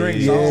free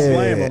drinks. crazy. I don't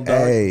blame him, dog.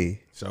 Hey,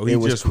 So he it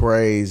was just-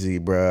 crazy,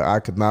 bro. I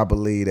could not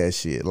believe that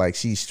shit. Like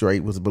she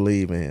straight was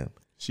believing him.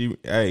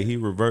 He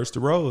reversed the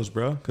roles,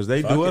 bro. Because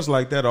they Fuck do it. us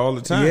like that all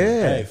the time.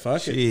 Yeah. Hey,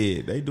 fuck it.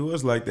 Shit, they do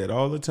us like that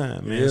all the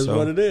time, man. It is So,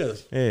 what it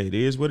is. Hey, it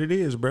is what it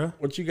is, bro.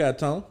 What you got,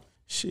 Tom?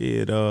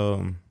 Shit, I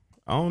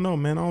don't know,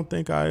 man. I don't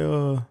think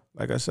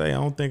like I say, I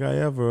don't think I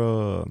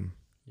ever,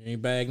 You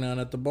ain't bag none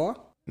at the bar?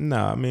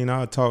 nah, I mean,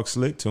 I'll talk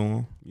slick to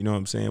him, you know what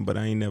I'm saying? But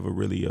I ain't never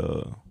really,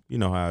 you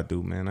know how I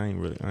do, man. I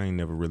ain't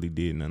never really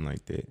did nothing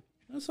like that.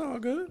 That's all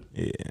good.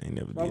 Yeah, I ain't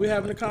never While did we nothing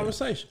having like a that.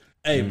 conversation.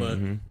 Hey, but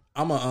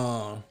I'm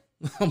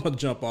gonna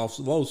jump off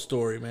slow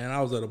story, man.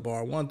 I was at a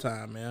bar one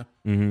time,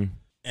 man.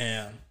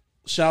 And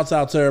shouts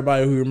out to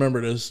everybody who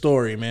remember this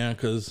story, man,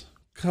 because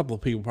a couple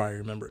of people probably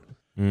remember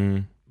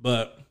it.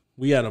 But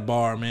we at a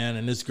bar, man,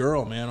 and this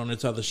girl, man, on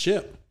this other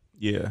ship,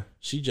 Yeah,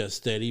 she just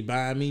steady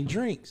buying me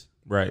drinks.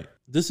 right.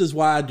 This is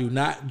why I do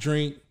not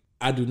drink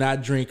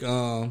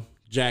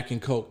Jack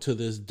and Coke to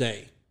this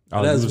day.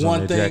 Oh, you That's was on one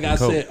that thing Jack and I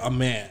Coke. said, oh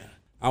man,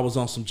 I was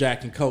on some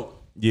Jack and Coke.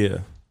 Yeah,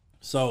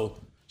 So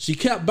she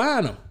kept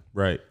buying them.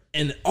 right.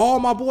 And all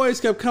my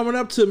boys kept coming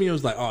up to me and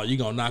was like, "Oh, you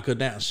gonna knock her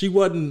down?" She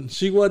wasn't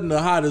the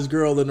hottest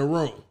girl in the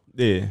room.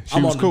 Yeah, she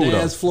I'm was on cool the though.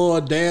 dance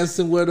floor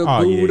dancing with her,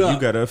 Oh booed yeah, up.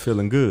 you got her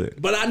feeling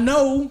good. But I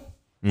know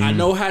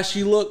how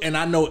she looked, and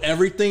I know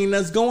everything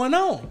that's going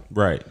on.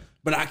 Right.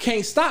 But I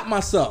can't stop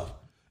myself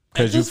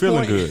Because you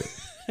feeling good.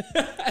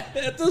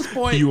 At this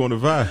point, You on the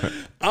vibe.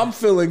 I'm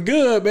feeling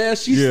good, man.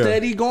 She's Yeah.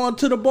 steady going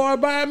to the bar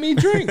buying me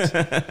drinks.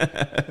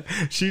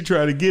 She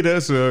tried to get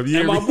us up.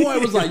 And my boy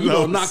was like, "You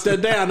gonna knock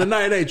that down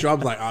tonight, ain't you?" I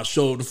was like, "I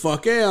sure the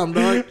fuck am,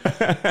 dog."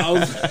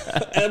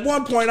 At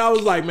one point, I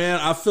was like, "Man,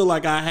 I feel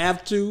like I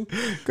have to,"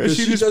 because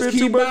she she just just spent too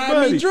keep much buying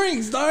money. me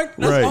drinks, dog.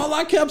 That's Right. all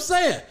I kept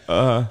saying.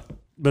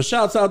 But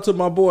shouts out to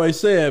my boy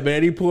Said,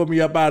 man. He pulled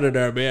me up out of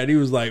there, man. He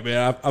was like,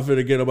 "Man, I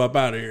finna get him up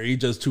out of here. He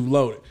just too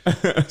loaded."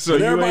 So But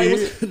you everybody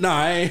ain't was, nah,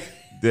 I ain't.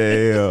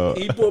 Damn.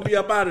 He pulled me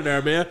up out of there,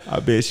 man.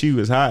 I bet she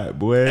was hot,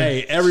 boy.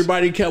 Hey,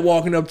 everybody kept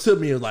walking up to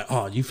me and was like,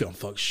 "Oh, you feeling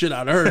fuck shit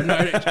out of her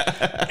tonight?"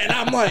 And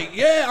I'm like,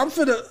 "Yeah, I'm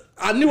finna."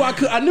 I knew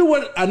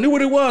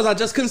what it was. I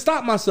just couldn't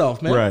stop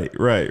myself, man. Right.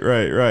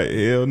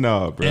 Hell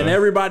no, bro. And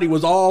everybody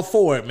was all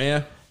for it,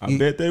 man. I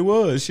bet they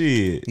was.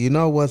 Shit. You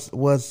know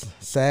what's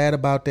sad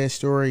about that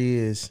story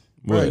is,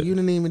 bro, What? you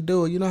didn't even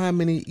do it. You know how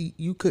many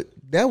you could.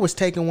 That was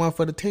taking one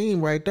for the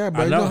team right there,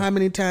 bro. I You know know. how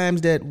many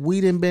times that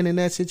we done been in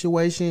that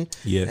situation,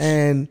 Yes.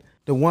 and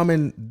the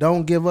woman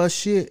don't give us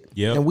shit,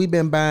 Yep. and we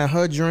been buying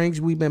her drinks,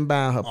 we been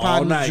buying her All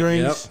partner night,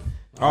 drinks.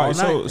 yep. All right,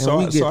 night. so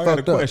And we get I got a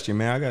fucked up. question,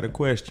 man. I got a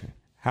question.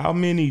 How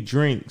many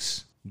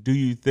drinks do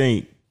you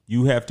think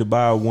you have to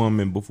buy a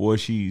woman before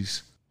she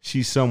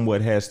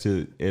somewhat has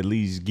to at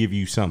least give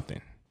you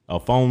something? A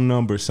phone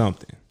number,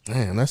 something.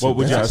 Man, that's What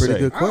would a y'all pretty say?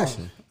 good I don't-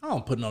 question. I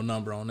don't put no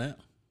number on that.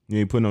 You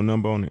ain't put no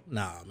number on it.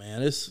 Nah,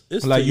 man. It's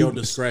Like to your you-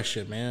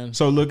 discretion, man.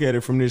 So look at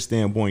it from this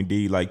standpoint,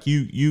 D. Like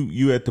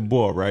you at the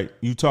bar, right?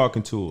 You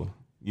talking to her,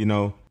 you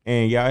know,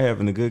 and y'all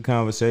having a good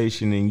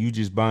conversation, and you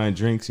just buying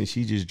drinks, and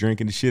she just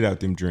drinking the shit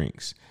out them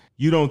drinks.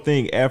 You don't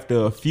think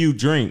after a few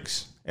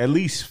drinks, at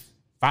least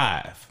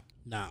 5,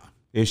 Nah.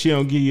 if she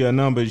don't give you a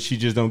number, she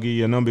just don't give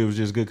you a number. It was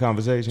just good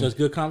conversation. Just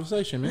good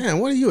conversation, man. Man,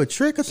 what are you, a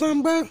trick or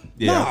something, bro?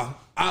 Nah.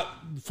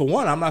 For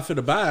one, I'm not fit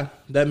to buy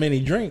that many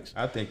drinks.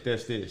 I think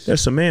that's this.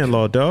 That's a man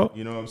law, dog.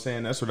 You know what I'm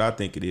saying? That's what I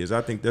think it is.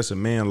 I think that's a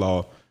man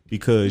law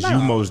because you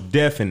most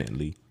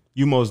definitely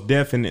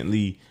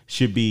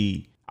should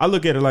be. I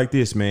look at it like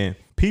this, man.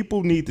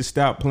 People need to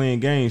stop playing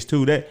games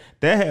too. That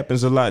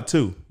happens a lot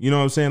too. You know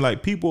what I'm saying?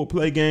 Like people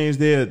play games,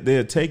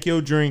 they'll take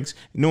your drinks,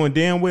 knowing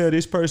damn well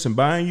this person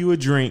buying you a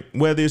drink,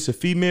 whether it's a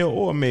female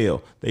or a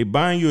male, they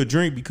buying you a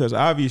drink because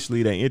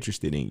obviously they're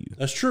interested in you.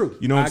 That's true.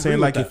 You know what I I'm saying?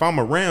 agree Like with if that. I'm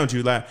around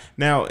you, like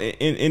now,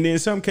 and in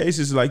some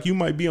cases, like you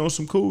might be on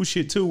some cool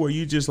shit too, where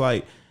you just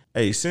like,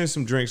 hey, send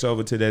some drinks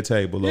over to that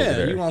table over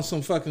there. You want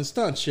some fucking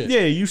stunt shit.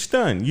 Yeah, you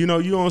stunned. You know,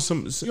 you on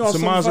some You want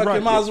some Maserati.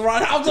 fucking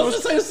Maserati. I was just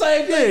gonna say the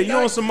same thing. Yeah,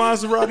 you on some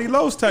Maserati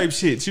Los type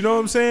shit. You know what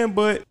I'm saying?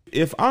 But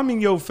if I'm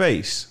in your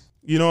face,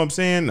 you know what I'm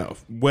saying?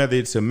 Whether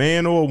it's a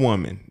man or a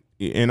woman,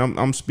 and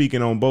I'm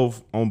speaking on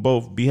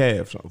both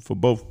behalves for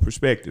both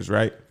perspectives,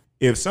 right?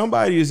 If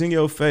somebody is in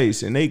your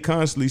face and they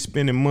constantly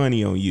spending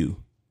money on you,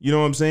 you know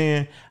what I'm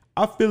saying?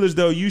 I feel as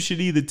though you should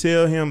either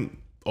tell him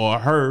or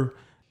her,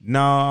 no,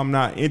 I'm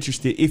not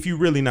interested, if you're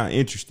really not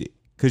interested.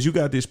 Because you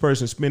got this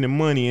person spending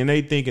money and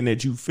they thinking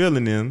that you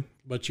feeling them.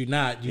 But you're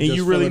not. And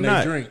you really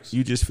not. Drinks.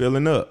 You just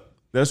filling up.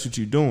 That's what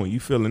you doing. You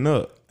filling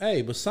up.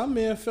 Hey, but some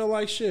men feel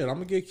like shit. I'm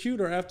going to get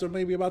cuter after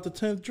maybe about the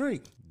 10th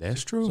drink.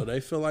 That's true. So they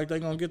feel like they're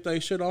going to get their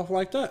shit off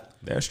like that.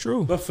 That's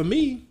true. But for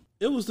me,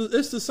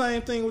 it's the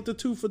same thing with the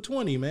 2 for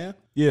 $20, man.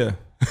 Yeah.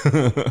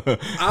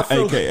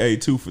 AKA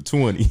 2 for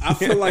 $20. I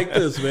feel like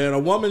this, man. A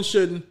woman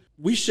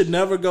we should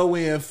never go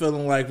in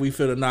feeling like we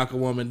finna knock a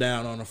woman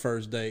down on the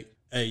first date.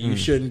 Hey, you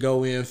shouldn't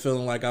go in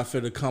feeling like I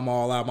finna come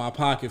all out my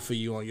pocket for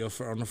you on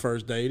the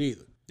first date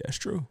either. That's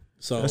true.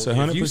 So that's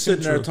if you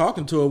sitting there true.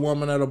 talking to a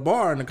woman at a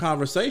bar and the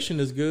conversation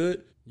is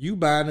good, you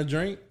buying a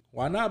drink,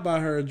 why not buy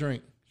her a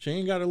drink? She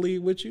ain't got to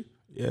leave with you.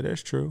 Yeah,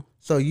 that's true.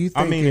 So you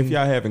think? I mean, if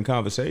y'all having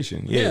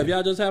conversation, Yeah, if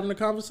y'all just having a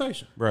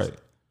conversation. Right.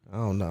 I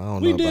don't know.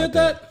 We about did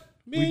that.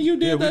 Me and you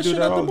did that shit at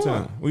the all the bar.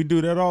 time. We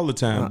do that all the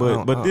time.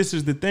 But this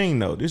is the thing,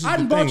 though. This is I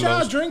the done thing, bought y'all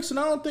Los. drinks, and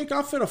I don't think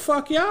I finna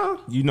fuck y'all.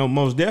 You know,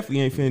 most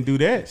definitely ain't finna do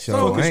that.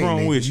 So what's ain't, wrong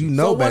nigga. with you? You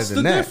know So better what's than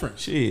the that.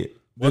 difference? Shit.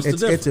 What's the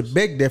difference? It's a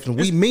big difference.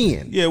 We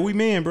men. Yeah, we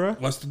men, bro.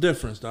 What's the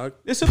difference, dog?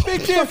 It's a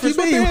big difference.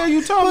 What the hell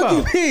you talking about?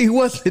 What you mean?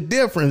 What's the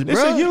difference, bro?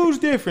 It's a huge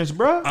difference,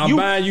 bro. I'm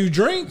buying you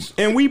drinks.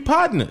 And we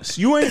partners.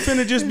 You ain't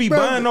finna just be Bro,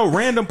 buying no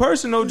random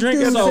person no drink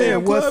at the So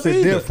damn what's club the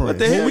either. difference? What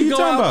the hell When you we, go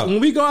talking out, about? when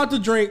we go out to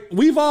drink,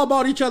 we've all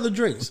bought each other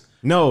drinks.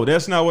 No,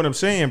 that's not what I'm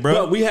saying, bro.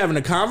 But we having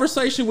a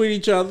conversation with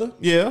each other,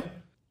 Yeah.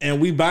 and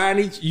we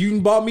buying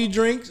you bought me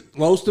drinks,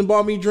 Loston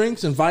bought me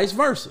drinks, and vice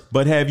versa.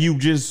 But have you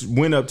just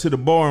went up to the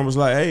bar and was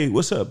like, hey,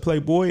 what's up,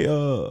 Playboy?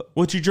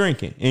 What you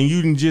drinking? And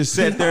you done just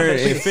sat there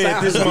and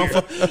fed this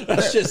motherfucker.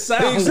 That shit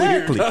sounds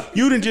Exactly. weird.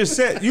 You done just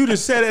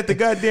sat at the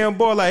goddamn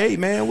bar like, hey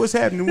man, what's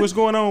happening? What's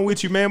going on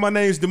with you, man? My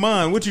name's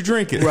Demond. What you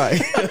drinking?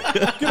 Right.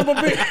 Get him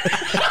a beer.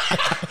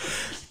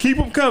 Keep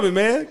them coming,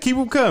 man. Keep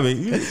them coming.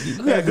 You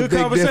got a good big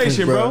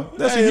conversation, difference, bro. bro.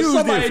 That's Hey, a if huge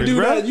somebody difference, do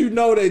bro. that, you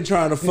know they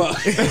trying to fuck.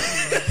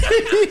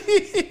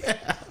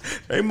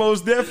 They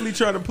most definitely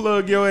trying to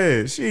plug your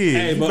ass. Shit,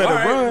 Hey, you but, better all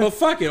right, run. but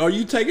fuck it. Are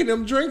you taking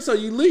them drinks or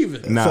you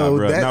leaving? Nah, so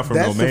bro, that, not from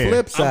no that's the man.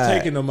 flip side. I'm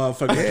taking them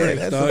motherfucking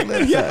drinks, that's the dog.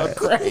 flip Yeah,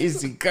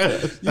 crazy,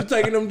 cuz. You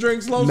taking them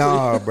drinks, Loston?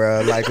 Nah,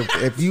 bro. Like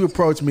if you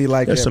approach me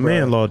like that,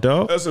 bro, law,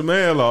 dog. That's a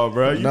man law,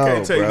 bro. You no,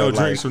 can't take bro, no like,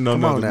 drinks from no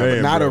come on other now,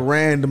 man, not bro. a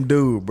random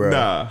dude, bro.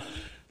 Nah.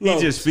 He Look,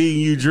 just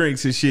feeding you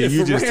drinks and shit. If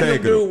You a just random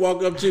take dude them.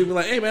 walk up to you and be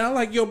like, hey, man, I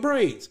like your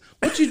braids.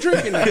 What you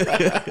drinking now?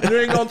 You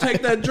ain't going to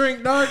take that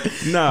drink, dog?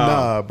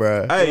 Nah,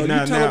 bro. Hey, You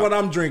now, tell him what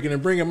I'm drinking and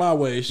bring it my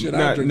way. Shit,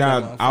 I drink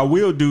that now, I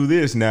will do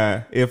this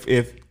now. If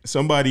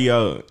somebody, we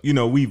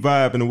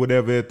vibing or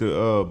whatever at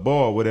the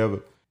bar or whatever,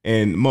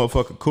 and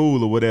motherfucker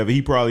cool or whatever,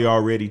 he probably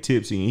already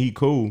tipsy and he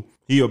cool.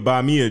 He'll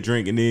buy me a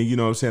drink and then, you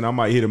know what I'm saying, I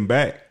might hit him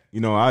back. You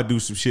know, I do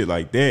some shit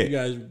like that. You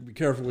guys be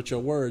careful with your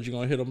words. You're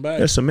going to hit them back.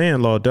 That's a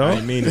man law, dog. I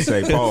didn't mean to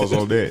say pause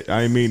on that.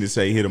 I didn't mean to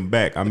say hit him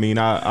back. I mean,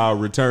 I'll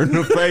return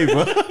the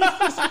favor.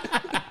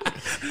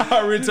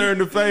 I'll return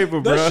the favor,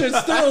 bro. That shit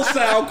still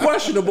sound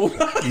questionable.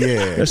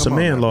 Yeah, That's come a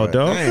on man now, law, bro.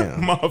 dog.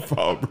 Damn. My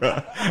fault,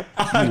 bro.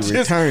 You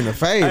return the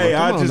favor. Hey,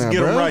 Come I on just now, get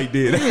bro. him right,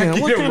 dude. Damn, I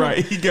what get him kind of-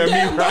 right. He got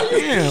Damn, me right.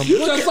 Damn, You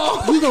just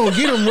all. you gonna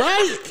get him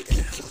right?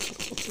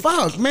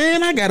 Fuck,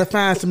 man, I gotta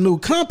find some new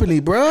company,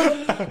 bro.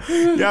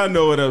 Y'all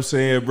know what I'm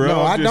saying, bro.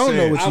 No, I'm I just don't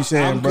know saying. what you're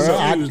saying, I'm bro.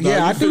 confused, dog.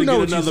 I You do finna know get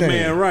what you're another saying.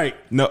 man right.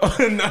 No,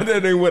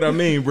 that ain't what I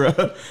mean, bro.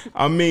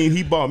 I mean,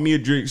 he bought me a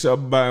drink, so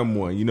I'm buying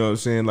one. You know what I'm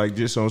saying? Like,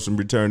 just on some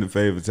return the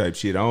favor type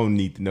shit. I don't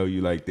need to know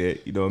you like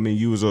that. You know what I mean?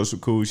 You was on some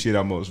cool shit.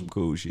 I'm on some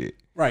cool shit.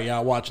 Right,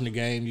 y'all watching the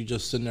game. You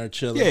just sitting there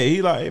chilling. Yeah,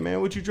 he like, hey,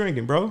 man, what you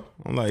drinking, bro?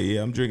 I'm like,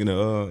 yeah, I'm drinking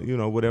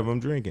whatever I'm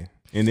drinking.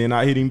 And then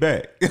I hit him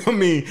back. I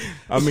mean,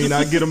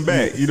 I get him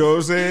back. You know what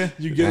I'm saying?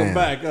 You get them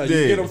back. You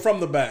Yeah. get them from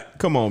the back.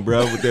 Come on,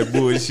 bro, with that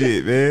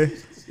bullshit, man.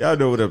 Y'all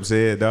know what I'm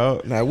saying,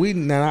 dog. Now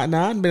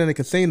I've been in the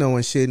casino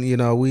and shit, and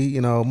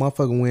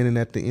motherfucking winning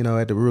at the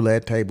at the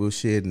roulette table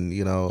shit, and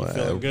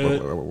feeling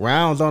good?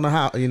 rounds on the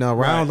house,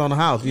 rounds on the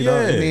house, know,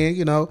 Yeah.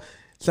 and then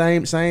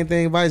same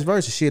thing, vice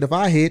versa. Shit, if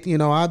I hit,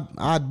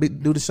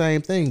 I'd do the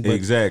same thing. But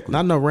Exactly.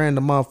 Not no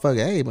random motherfucker.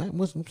 Hey man,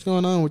 what's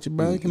going on with you,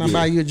 bro? Can I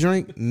buy you a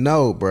drink?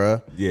 No,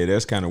 bro. Yeah,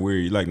 that's kind of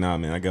weird. You're like, nah,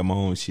 man, I got my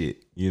own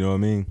shit. You know what I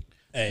mean?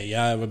 Hey, y'all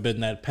ever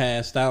been that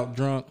passed out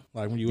drunk?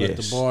 Like when you at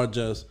the Yes. bar,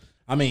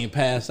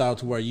 passed out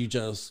to where you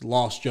just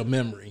lost your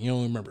memory. You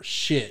don't remember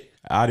shit.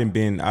 I done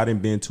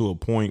been to a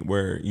point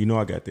where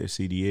I got that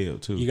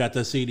CDL too. You got the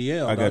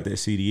CDL. I got that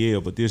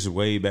CDL, but this is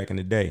way back in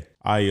the day.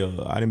 I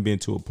done been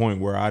to a point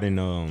where I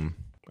done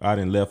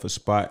left a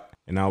spot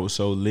and I was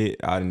so lit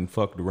I done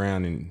fucked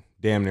around and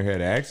damn near had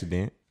an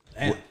accident.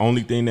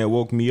 Only thing that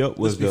woke me up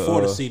was This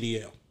before the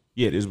CDL.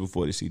 Yeah, this was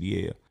before the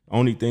CDL.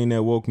 Only thing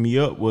that woke me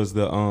up was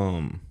the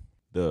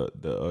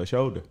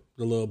shoulder.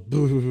 The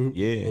little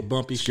Yeah,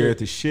 bumpy scared shit.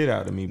 the shit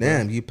out of me. Bro.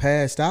 Damn, you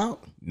passed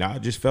out? Nah, I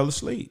just fell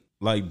asleep,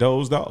 like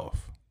dozed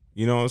off.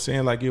 You know what I'm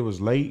saying? Like it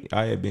was late.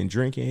 I had been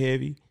drinking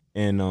heavy,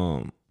 and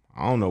I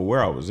don't know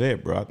where I was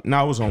at, bro. No,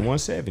 I was on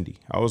 170.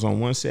 I was on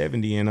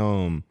 170,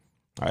 and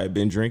I had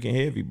been drinking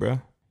heavy,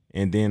 bro.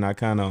 And then I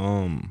kind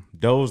of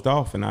dozed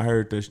off, and I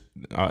heard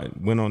I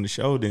went on the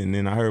shoulder, and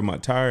then I heard my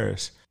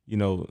tires, you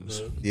know,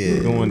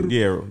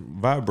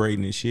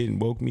 vibrating and shit,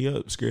 and woke me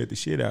up, scared the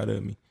shit out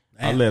of me.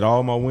 Damn. I let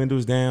all my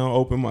windows down,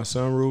 opened my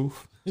sunroof.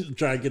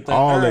 Try to get that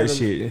all that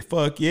shit.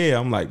 Fuck yeah.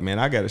 I'm like, man,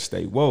 I gotta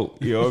stay woke.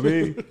 You know what I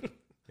mean?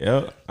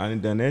 Yep. I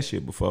ain't done that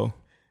shit before.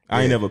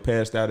 I ain't never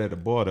passed out at a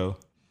bar though.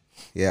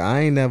 Yeah,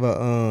 I ain't never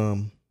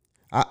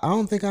I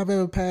don't think I've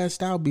ever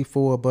passed out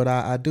before, but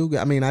I do.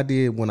 I mean, I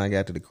did when I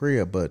got to the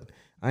crib, but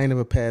I ain't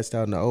never passed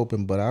out in the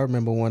open. But I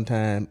remember one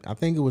time, I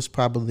think it was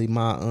probably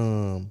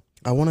my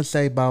I want to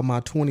say about my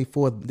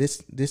 24th.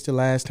 This the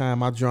last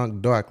time I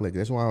drunk dark liquor.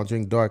 That's why I don't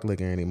drink dark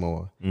liquor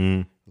anymore.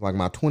 Like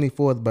my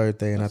 24th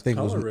birthday, and That's I think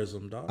colorism,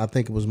 it was dog. I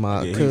think it was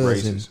my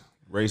cousin.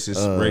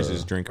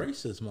 Racist drinker.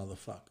 Racist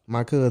motherfucker.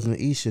 My cousin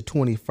Isha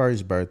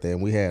 21st birthday,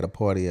 and we had a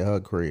party at her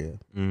crib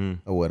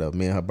or whatever.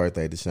 Me and her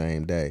birthday the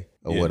same day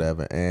or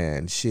whatever.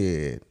 And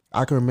shit,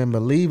 I can remember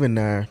leaving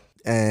there,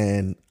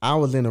 and I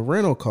was in a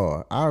rental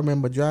car. I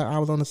remember I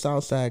was on the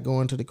south side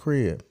going to the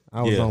crib.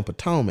 I was on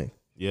Potomac.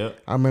 Yeah.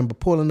 I remember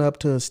pulling up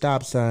to a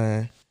stop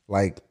sign,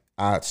 like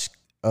I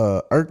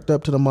irked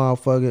up to the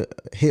motherfucker,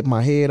 hit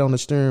my head on the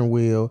steering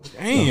wheel.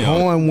 Damn. The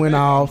horn went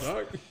off.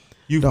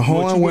 The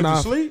horn went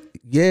off. Sleep?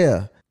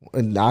 Yeah.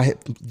 And I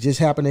just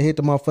happened to hit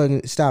the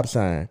motherfucking stop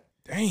sign.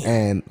 Damn.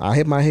 And I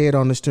hit my head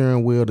on the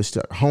steering wheel.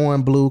 The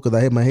horn blew because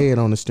I hit my head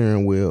on the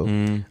steering wheel.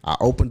 I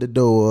opened the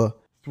door,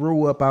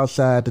 threw up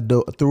outside the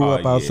door.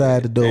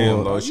 Outside the door.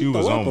 Damn, Lord, she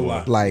was on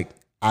one. Like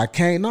I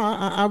can't. No,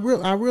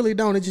 I really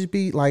don't. It just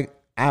be like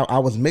I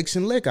was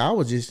mixing liquor. I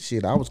was just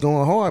shit. I was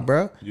going hard,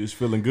 bro. You was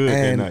feeling good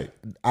and that night.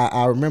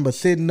 I remember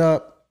sitting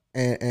up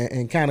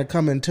and kind of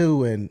coming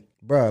to, and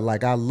bro,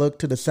 like I looked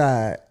to the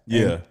side.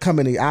 Yeah. And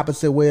coming the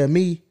opposite way of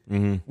me.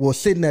 Was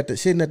sitting at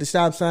the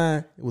stop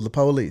sign. It was the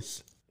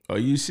police. Are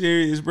you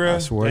serious, bro? I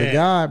swear to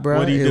God, bro.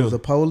 What'd he it do? was a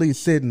police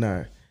sitting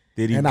there.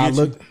 Did he? And get I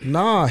looked. You?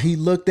 Nah, he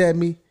looked at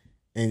me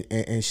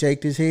and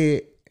shaked his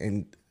head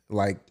and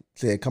like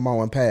said, "Come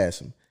on and pass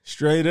him."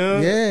 Straight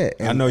up. Yeah.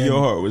 I know your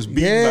heart was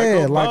beating.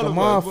 Yeah, like a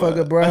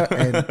motherfucker, bro.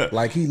 And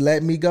like he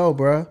let me go,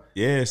 bro.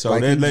 Yeah, so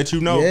like that let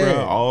you know,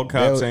 bro. All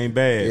cops ain't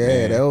bad. Yeah,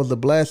 man. that was a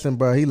blessing,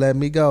 bro. He let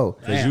me go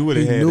because you would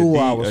have had a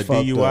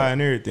DUI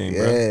and everything,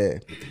 bro.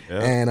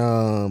 Yeah.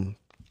 And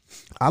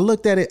I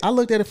looked at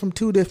it from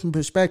two different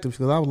perspectives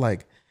because I was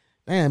like,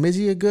 damn, is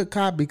he a good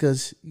cop?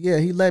 Because yeah,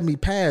 he let me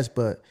pass,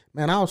 but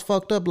man, I was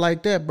fucked up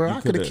like that, bro.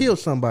 I could have killed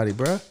somebody,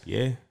 bro.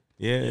 Yeah.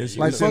 Yeah, it's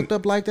like fucked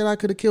up like that. I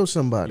could have killed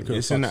somebody.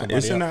 It's in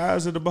the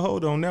eyes of the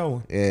beholder on that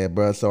one. Yeah,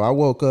 bro. So I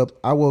woke up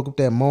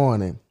that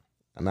morning,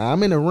 and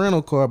I'm in a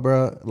rental car,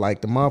 bro.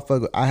 Like the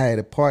motherfucker, I had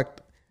the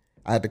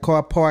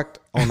car parked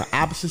on the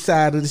opposite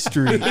side of the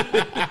street.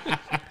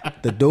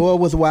 The door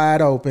was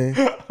wide open.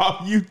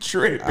 Oh, you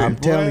tripping? I'm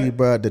telling you,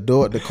 bro.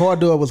 The car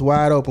door was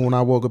wide open when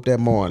I woke up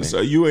that morning.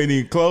 So you ain't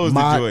even closed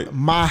the joint.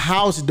 My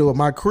house door,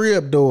 my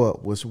crib door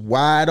was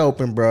wide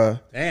open, bro.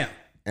 Damn.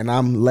 And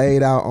I'm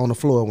laid out on the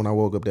floor when I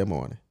woke up that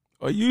morning.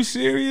 Are you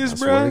serious,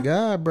 bro? I swear to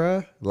God,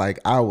 bro. Like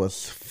I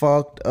was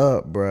fucked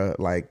up, bro.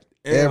 Like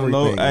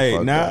everything.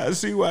 Hey, now I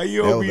see why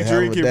you don't be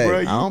drinking, bro.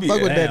 I don't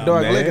fuck with that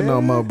dark liquor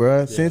no more,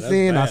 bro. Since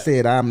then, I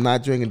said I'm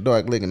not drinking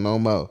dark liquor no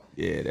more.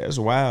 Yeah, that's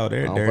wild.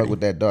 I don't fuck with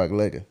that dark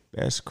liquor.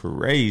 That's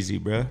crazy,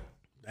 bro.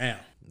 Damn.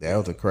 That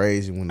was a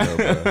crazy one, though,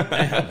 bro.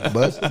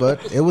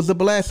 but it was a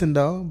blessing,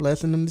 though.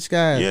 Blessing in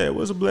disguise. Yeah, it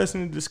was a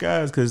blessing in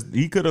disguise because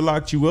he could have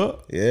locked you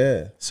up.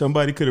 Yeah.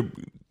 Somebody could have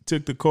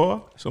took the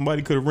car.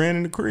 Somebody could have ran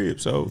in the crib.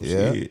 So,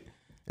 shit.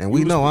 And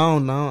we know I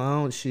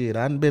don't shit.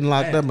 I done been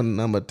locked up a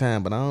number of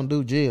times, but I don't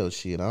do jail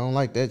shit. I don't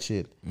like that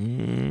shit.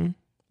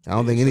 I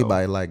don't think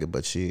anybody like it,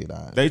 but shit.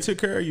 They took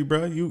care of you,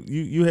 bro.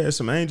 You had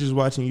some angels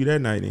watching you that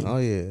night. Oh,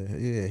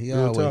 yeah.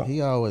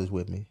 He always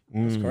with me.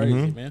 That's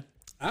crazy, man.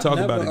 Talk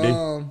about it,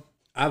 D.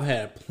 I've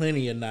had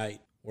plenty of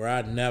night where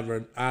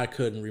I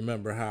couldn't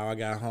remember how I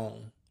got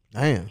home.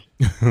 Damn.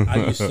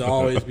 I used to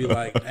always be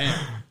like,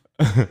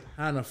 damn,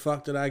 how the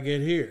fuck did I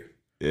get here?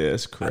 Yeah,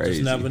 it's crazy. I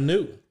just never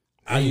knew.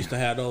 I used to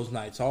have those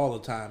nights all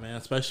the time, man,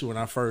 especially when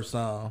I first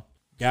got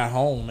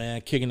home,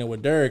 man, kicking it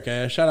with Derek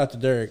ass. Shout out to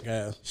Derek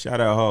ass. Shout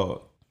out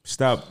Hog.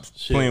 Stop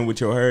playing with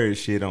your hair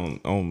shit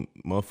on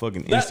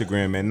motherfucking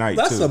Instagram at night,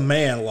 that's too. a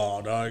man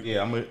law, dog.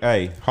 Yeah,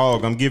 hey,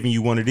 Hog, I'm giving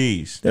you one of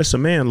these. That's a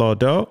man law,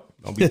 dog.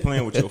 Don't be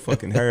playing with your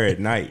fucking hair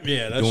at night.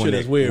 Yeah, that shit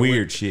is weird.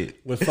 Weird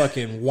shit. With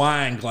fucking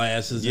wine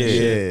glasses and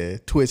shit. Yeah,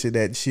 twisting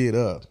that shit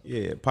up.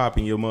 Yeah,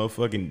 popping your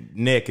motherfucking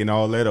neck and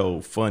all that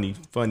old funny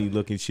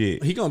looking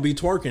shit. He gonna be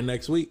twerking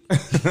next week.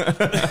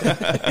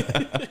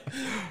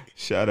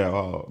 Shout out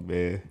Hog,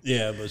 man.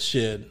 Yeah, but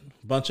shit.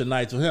 bunch of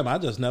nights with him. I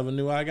just never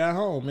knew I got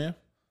home, man.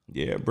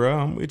 Yeah, bro,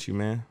 I'm with you,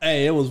 man.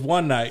 Hey, it was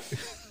one night.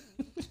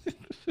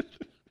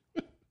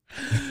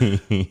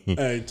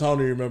 Hey,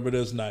 Tony, remember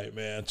this night,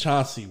 man?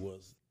 Chauncey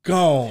was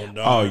gone,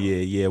 dog. Oh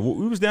yeah.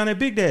 We was down at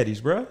Big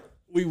Daddy's, bro.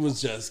 We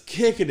was just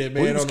kicking it,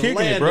 man, was on the kicking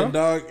it, landing, bro.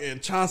 dog,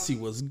 and Chauncey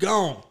was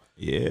gone.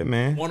 Yeah,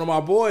 man. One of my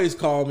boys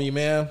called me,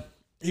 man.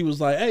 He was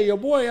like, "Hey, your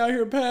boy out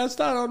here passed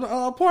out on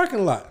the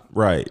parking lot."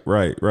 Right.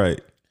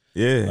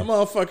 Yeah. That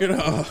motherfucker,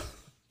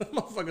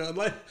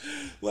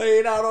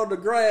 laid out on the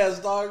grass,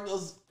 dog.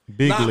 Just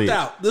Big knocked leg.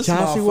 out. This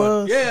Chauncey motherfucker,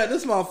 was? yeah,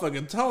 this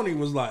motherfucker Tony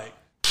was like,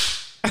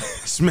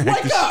 Smack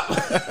 "Wake the- up!"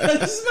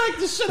 He smacked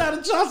the shit out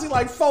of Chauncey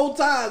like 4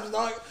 times,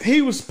 dog.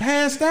 He was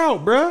passed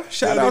out, bro.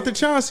 Shout out to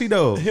Chauncey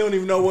though. He don't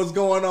even know what's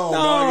going on, No,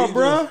 dog. He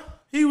bro. just-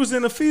 He was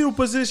in a field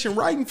position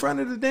right in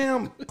front of the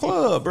damn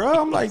club, bro.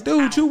 I'm like,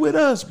 dude, you with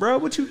us, bro?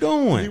 What you He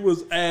doing?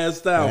 was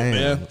assed out, Damn.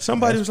 man.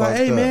 Somebody That's was like,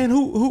 fucked hey up. man,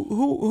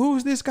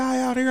 who's this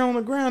guy out here on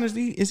the ground?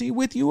 Is he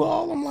with you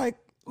all? I'm like,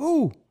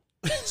 who?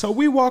 So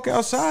we walk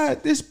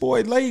outside. This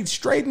boy laid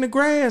straight in the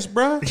grass,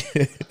 bro.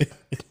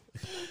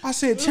 I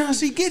said,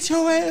 Chauncey, get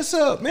your ass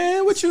up,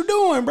 man. What you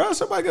doing, bro?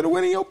 Somebody could have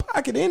went in your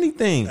pocket,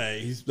 anything.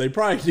 Hey, they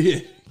probably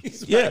did.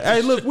 Yeah,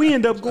 hey, look, we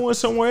end up going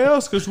somewhere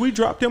else because we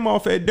dropped him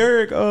off at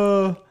Derek,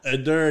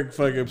 At Derek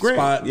fucking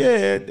spot.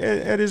 yeah,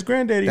 at his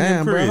granddaddy.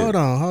 Damn, bro, crib. hold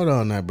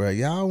on now, bro.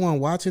 Y'all wasn't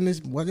watching this?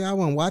 What y'all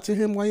wasn't watching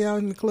him while y'all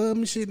in the club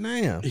and shit?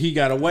 Damn. He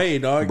got away,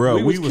 dog.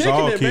 Bro, we was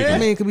all kicking. I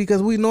mean,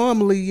 because we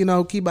normally,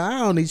 keep an eye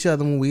on each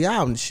other when we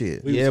out and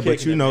shit. We was Yeah, but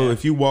kicking you it, know, man.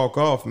 if you walk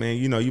off, man,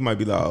 you might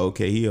be like, oh,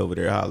 okay, he over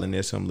there hollering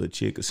at some little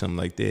chick or something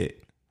like that.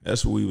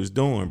 That's what we was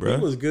doing, bro.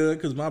 He was good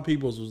because my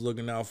peoples was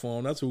looking out for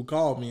him. That's who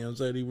called me and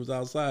said he was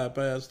outside,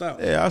 passed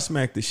out. Yeah, I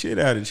smacked the shit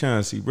out of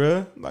Chauncey,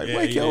 bro. Like, Yeah,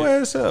 wake he your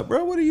did. ass up,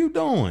 bro. What are you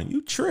doing?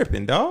 You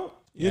tripping, dog?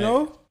 You Yeah.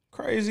 know?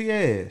 Crazy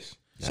ass.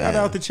 Shout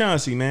out to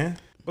Chauncey, man.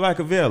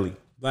 Blackavelli.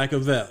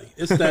 Valley.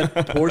 It's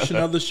that portion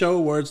of the show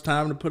where it's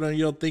time to put on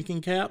your thinking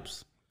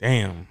caps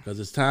Damn. because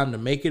it's time to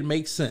make it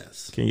make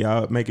sense. Can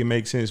y'all make it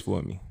make sense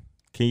for me?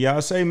 Can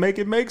y'all say make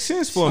it make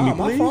sense for me, Oh,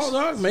 my please? fault,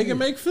 dog. Make it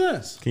make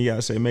sense. Can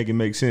y'all say make it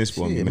make sense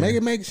for me, Shit, man? make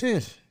it make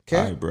sense. Okay.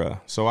 All right, bro.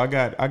 So I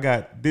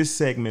got this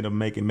segment of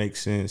Make It Make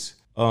Sense.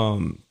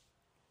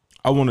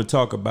 I want to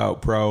talk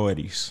about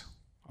priorities.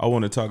 I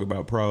want to talk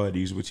about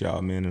priorities with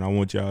y'all, man, and I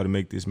want y'all to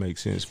make this make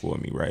sense for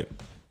me, right?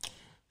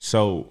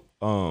 So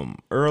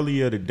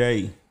earlier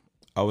today,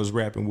 I was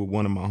rapping with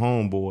one of my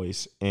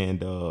homeboys,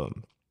 and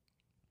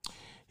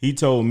he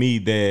told me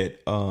that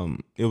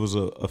it was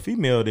a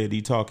female that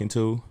he talking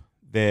to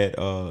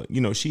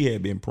that she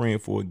had been praying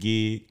for a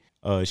gig.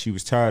 She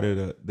was tired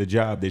of the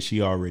job that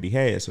she already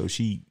had, so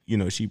she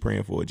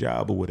praying for a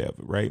job or whatever,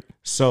 right?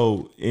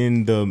 So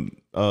in the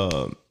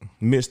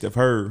midst of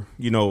her,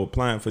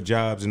 applying for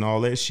jobs and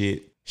all that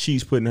shit,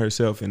 she's putting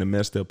herself in a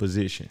messed up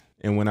position.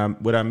 And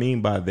what I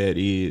mean by that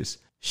is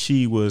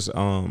she was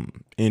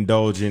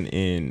indulging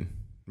in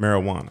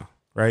marijuana,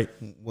 right?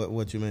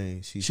 What you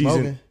mean? She's She's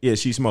smoking?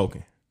 she's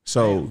smoking.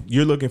 So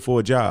you're looking for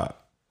a job,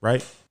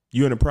 right?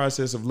 You're in the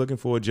process of looking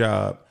for a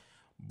job,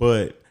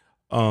 but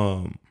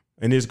and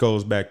this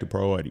goes back to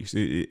priorities.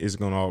 It's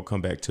gonna all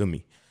come back to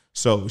me.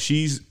 So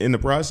she's in the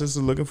process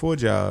of looking for a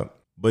job,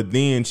 but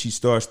then she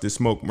starts to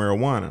smoke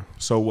marijuana.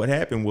 So what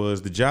happened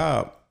was the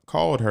job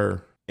called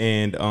her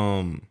and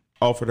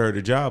offered her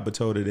the job, but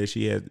told her that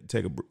she had to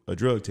take a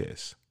drug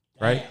test.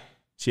 Right?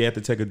 She had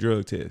to take a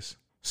drug test.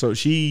 So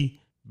she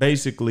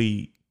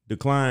basically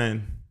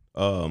declined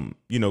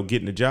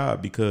getting a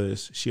job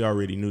because she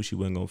already knew she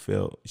wasn't gonna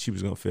fail. She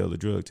was gonna fail the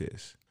drug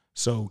test.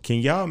 So can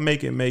y'all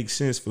make it make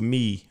sense for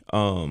me?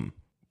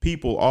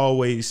 People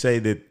always say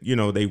that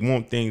they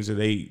want things, or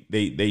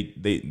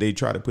they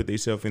try to put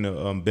themselves in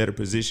a better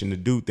position to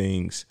do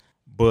things,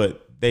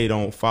 but they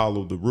don't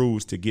follow the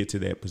rules to get to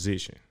that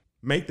position.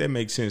 Make that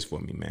make sense for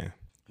me, man.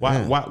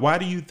 Why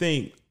do you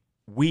think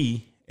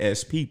we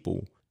as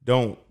people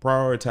don't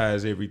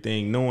prioritize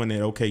everything, knowing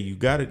that, okay,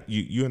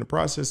 you're in the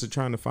process of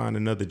trying to find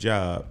another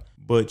job,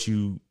 but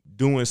you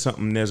doing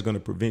something that's going to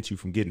prevent you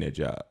from getting that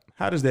job?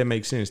 How does that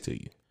make sense to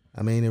you?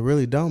 I mean, it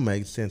really don't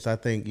make sense. I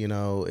think,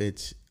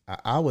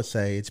 I would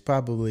say it's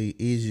probably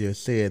easier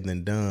said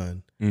than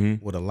done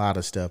with a lot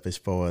of stuff, as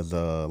far as,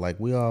 like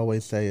we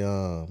always say,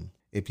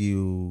 if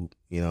you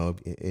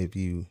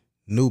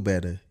knew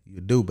better,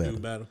 you do better. Do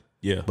better.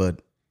 Yeah.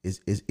 But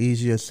it's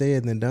easier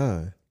said than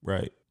done.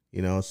 Right.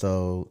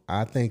 So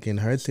I think in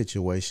her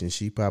situation,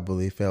 she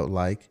probably felt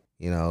like,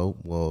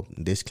 well,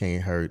 this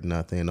can't hurt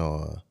nothing,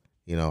 or,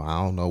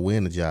 I don't know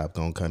when the job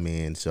gonna come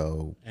in.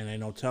 So, And ain't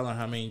no telling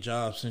how many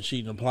jobs since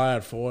she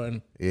applied for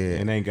and yeah.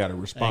 And ain't got a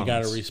response. ain't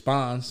got a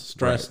response.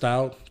 Stressed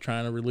out,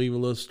 trying to relieve a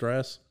little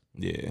stress.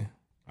 Yeah.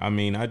 I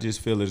mean, I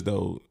just feel as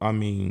though,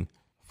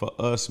 for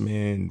us,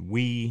 man,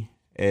 we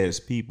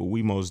as people,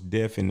 we most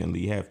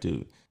definitely have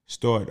to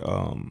start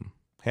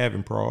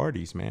having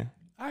priorities, man.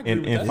 I agree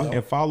with that.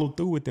 And follow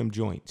through with them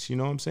joints. You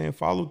know what I'm saying?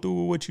 Follow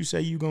through with what you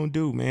say you're going to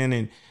do,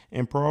 man,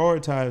 and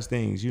prioritize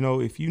things.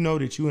 If you know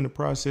that you're in the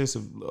process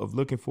of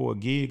looking for a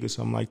gig or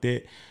something like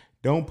that,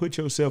 don't put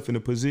yourself in a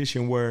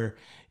position where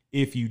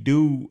if you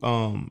do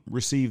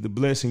receive the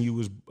blessing you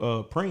was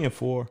praying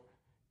for,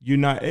 you're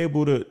not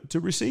able to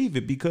receive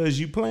it because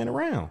you playing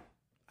around.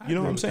 You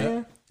know what I'm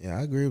saying? Yeah,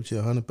 I agree with you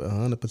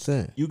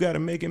 100%. You got to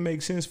make it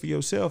make sense for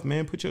yourself,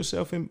 man. Put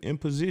yourself in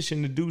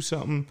position to do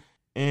something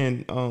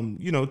and,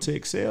 to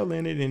excel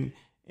in it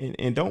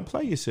and don't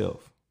play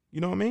yourself.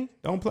 You know what I mean?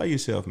 Don't play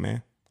yourself,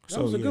 man.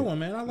 That was a good one,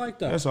 man. I like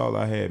that. That's all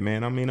I had,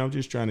 man. I mean, I'm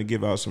just trying to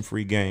give out some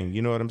free game.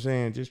 You know what I'm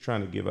saying? Just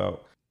trying to give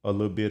out a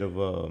little bit of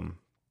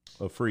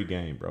a free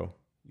game, bro.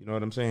 You know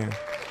what I'm saying?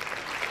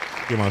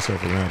 Give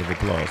myself a round of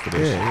applause for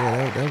this.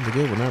 Yeah, that was a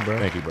good one, bro.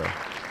 Thank you, bro.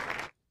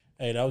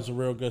 Hey, that was a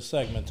real good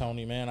segment,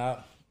 Tony, man.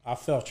 I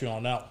felt you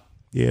on that one.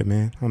 Yeah,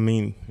 man. I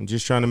mean, I'm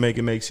just trying to make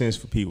it make sense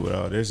for people,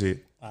 dog. That's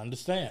it. I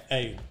understand.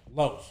 Hey,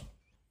 Los,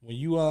 when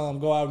you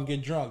go out and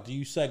get drunk, do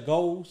you set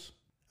goals?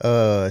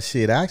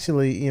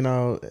 Actually,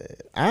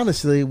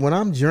 honestly, when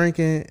I'm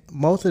drinking,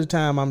 most of the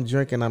time I'm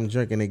drinking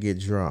to get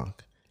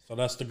drunk. So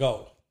that's the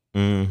goal.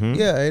 Mm-hmm.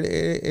 Yeah,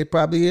 it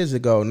probably is a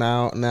goal.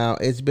 Now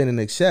it's been an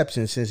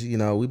exception since,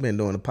 we've been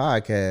doing the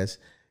podcast,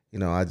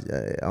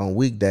 on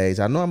weekdays.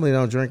 I normally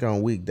don't drink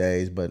on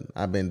weekdays, but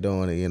I've been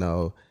doing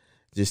it,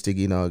 just to,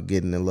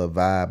 getting a little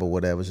vibe or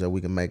whatever so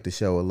we can make the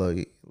show a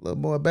little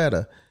more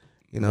better.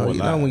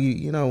 When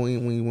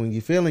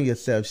you feeling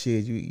yourself,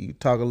 shit, you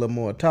talk a little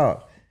more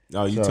talk.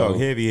 Oh, you talk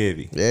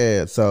heavy.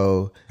 Yeah,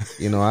 so,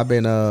 I've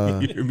been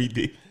You hear me,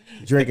 D?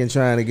 drinking,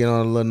 trying to get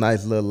on a little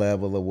nice little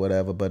level or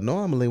whatever. But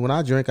normally when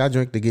I drink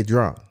to get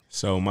drunk.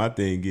 So my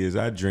thing is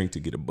I drink to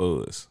get a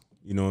buzz.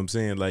 You know what I'm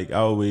saying? Like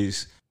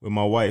with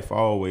my wife, I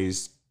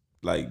always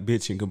like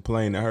bitch and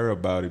complain to her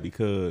about it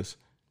because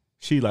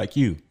she like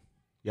you.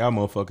 Y'all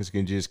motherfuckers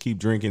can just keep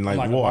drinking like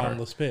a water.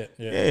 bottomless pit.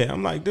 Yeah,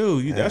 I'm like,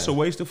 dude, that's a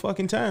waste of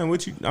fucking time.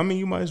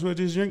 You might as well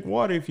just drink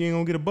water if you ain't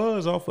gonna get a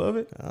buzz off of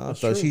it.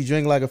 So she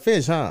drink like a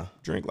fish, huh?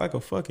 Drink like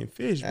a fucking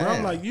fish, bro.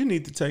 I'm like, you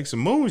need to take some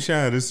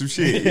moonshine or some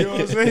shit. You know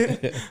what I'm saying?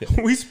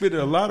 We spent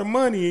a lot of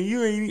money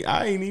and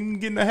I ain't even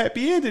getting a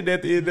happy ending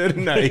at the end of the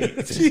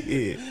night.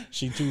 Shit.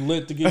 She too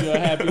lit to give you a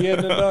happy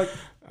ending, dog?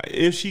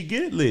 If she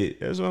get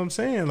lit, that's what I'm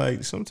saying.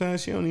 Like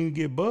sometimes she don't even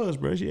get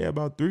buzzed, bro. She had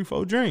about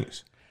 3-4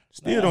 drinks.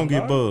 Still don't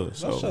get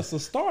buzzed. That's so. just a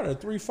starter.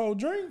 3-4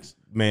 drinks.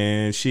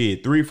 Man,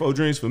 shit, 3-4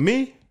 drinks for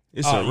me.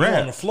 It's a wrap. You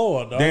on the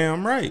floor, dog.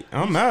 Damn right.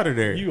 I'm out of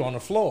there. You on the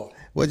floor.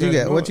 What you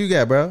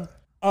got, bro?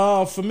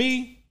 For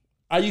me,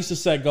 I used to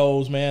set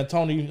goals, man.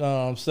 Tony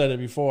said it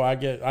before.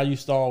 I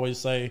used to always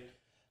say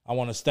I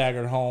want to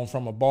stagger home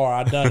from a bar.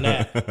 I done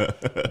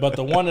that. But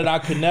the one that I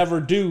could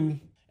never do,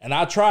 and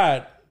I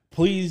tried,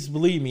 please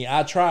believe me,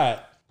 I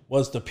tried,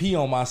 was to pee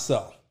on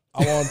myself.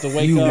 I wanted to wake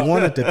up. You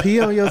wanted to pee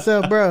on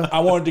yourself, bro? I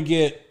wanted to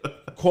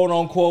get, quote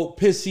unquote,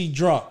 pissy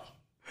drunk.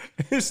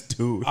 It's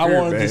too. I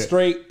wanted to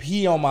straight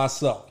pee on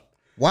myself.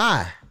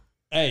 Why?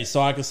 Hey, so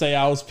I could say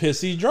I was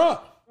pissy drunk.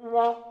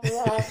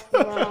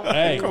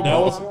 Hey,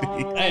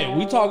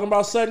 we talking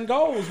about setting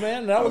goals,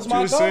 man. That was my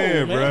goal,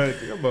 saying, man. Bro.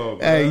 Come on,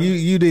 bro. Hey,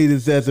 you need to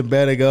set some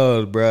better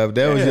goals, bro. If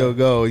that was your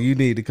goal, you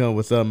need to come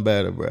with something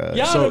better, bro.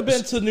 Y'all done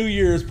been to New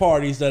Year's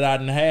parties that I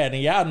done had,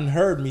 and y'all done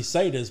heard me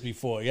say this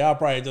before. Y'all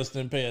probably just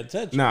didn't pay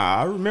attention. Nah,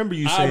 I remember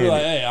you I'd saying be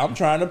like, it. hey, I'm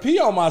trying to pee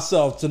on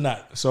myself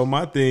tonight. So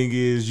my thing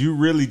is, you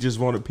really just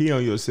want to pee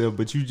on yourself,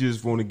 but you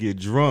just want to get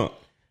drunk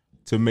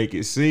to make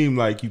it seem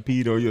like you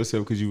peed on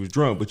yourself because you was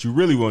drunk, but you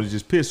really want to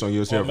just piss on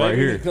yourself right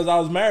here. Because I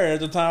was married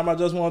at the time, I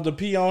just wanted to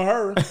pee on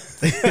her.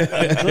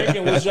 And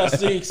drinking was just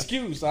the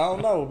excuse. I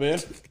don't know, man.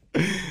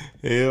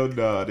 Hell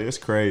no, that's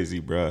crazy,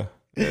 bro.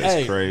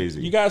 That's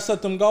crazy. You got to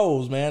set them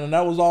goals, man. And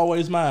that was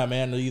always mine,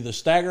 man, to either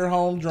stagger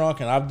home drunk,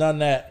 and I've done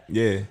that.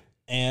 Yeah.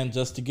 And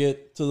just to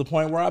get to the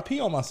point where I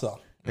pee on myself.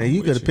 And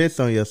you could have pissed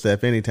on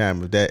yourself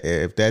anytime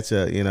if that's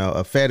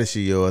a fetish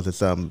of yours or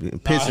something.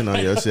 Pissing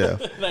on yourself,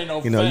 ain't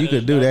no you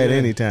could do that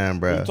anytime,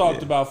 bro. We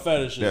talked about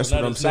fetishes. That's and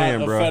what I'm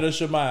saying, bro. A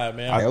fetish of mine,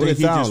 man. I think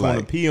he just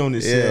want to pee on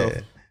himself.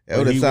 Yeah.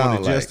 But he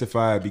want to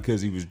justify it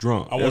because he was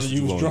drunk. I want to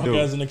use drunk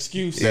as an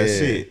excuse.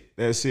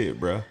 That's it,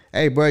 bro.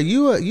 Hey, bro,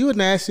 you a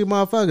nasty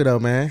motherfucker though,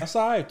 man. That's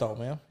all right though,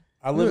 man.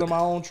 I live in my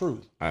own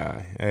truth.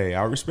 Hey,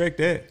 I respect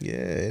that. Yeah,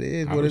 it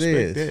is what it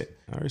is.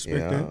 I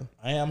respect that.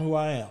 I am who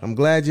I am. I'm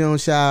glad you don't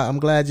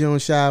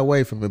shy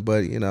away from it,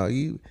 but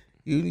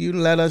you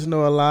let us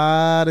know a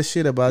lot of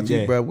shit about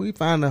you, bro. We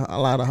found a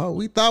lot of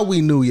we thought we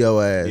knew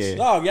your ass. Yeah.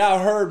 Dog, y'all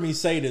heard me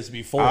say this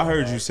before. I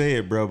heard you say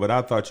it, bro, but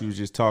I thought you was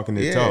just talking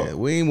to talk.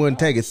 We ain't want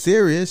to take it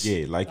serious.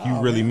 Yeah, like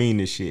you really mean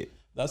this shit.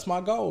 That's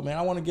my goal, man.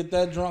 I want to get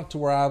that drunk to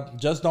where I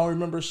just don't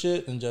remember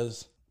shit and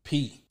just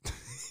pee.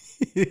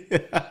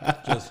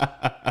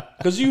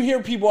 Because you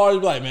hear people always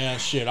be like, man,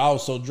 shit, I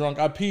was so drunk,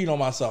 I peed on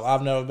myself.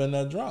 I've never been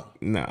that drunk.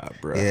 Nah,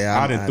 bro. Yeah,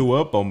 I done threw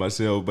up on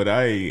myself, but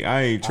I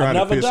ain't trying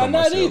to piss on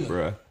myself,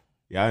 bro.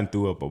 Yeah, I done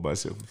threw up on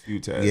myself a few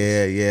times.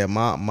 Yeah.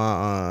 My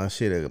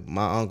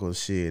uncle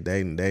shit,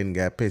 they done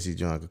got pissy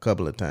drunk a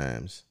couple of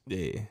times.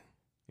 Yeah.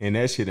 And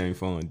that shit ain't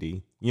fun,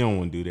 D. You don't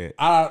want to do that.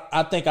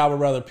 I think I would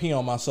rather pee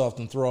on myself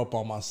than throw up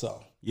on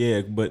myself.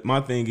 Yeah, but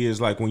my thing is,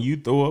 like, when you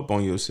throw up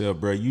on yourself,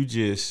 bro, you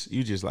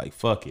just like,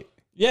 fuck it.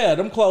 Yeah,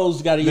 them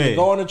clothes got to either Man.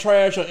 go in the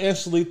trash or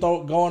instantly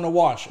go in the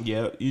washer.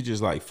 Yeah, you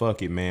just like,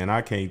 fuck it, man.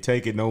 I can't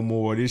take it no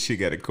more. This shit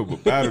got to come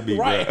up out of me,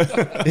 Right.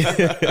 bro.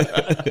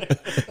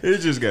 It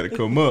just got to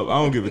come up.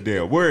 I don't give a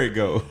damn where it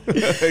go.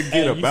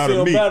 Get up You out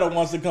feel of me. better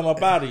once it come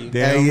up out of you.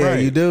 Damn Hey, yeah,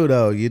 right. you do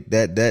though.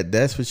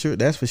 That's for sure.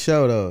 That's for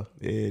sure though.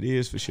 Yeah, it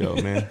is for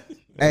sure, man.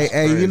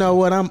 Hey, you know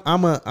what?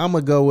 I'm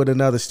a go with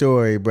another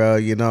story, bro.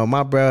 You know,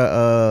 my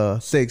bro,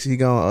 Six, he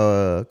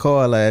gonna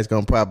Carl ass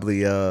gonna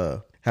probably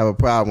have a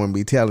problem with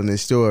me telling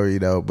this story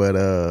though. But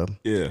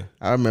Yeah.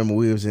 I remember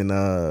we was in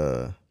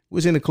the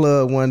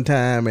club one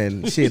time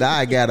and shit.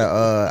 I had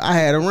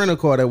a rental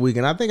car that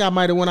weekend. I think I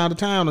might have went out of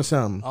town or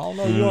something. I don't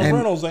know. You and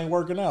Reynolds ain't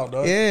working out,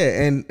 dog.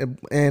 Yeah, and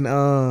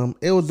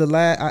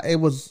it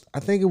was I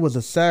think it was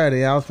a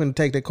Saturday. I was finna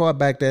take the car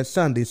back that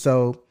Sunday.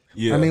 So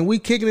Yeah. I mean, we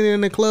kicking it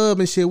in the club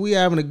and shit. We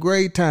having a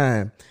great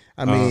time.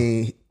 I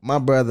mean, my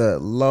brother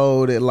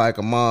loaded like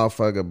a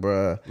motherfucker,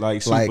 bro.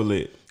 Like super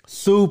lit.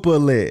 Super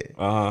lit.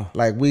 Uh-huh.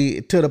 Like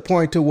we to the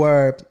point to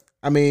where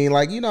I mean,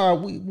 like, you know,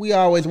 we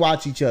always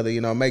watch each other, you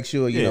know, make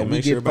sure, you know, we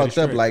make get sure fucked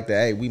up everybody's like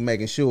that. Hey, we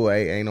making sure,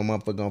 hey, ain't no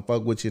motherfucker gonna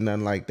fuck with you,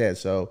 nothing like that.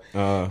 So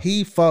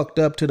he fucked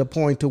up to the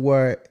point to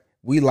where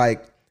we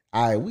like,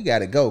 all right, we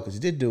gotta go because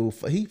this dude,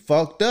 he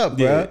fucked up,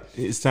 bro. Yeah,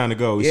 it's time to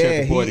go. We shut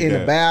Yeah, the party he in down.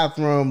 the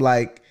bathroom,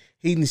 like,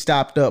 he done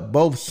stopped up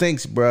both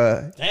sinks,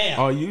 bruh. Damn.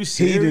 Are you He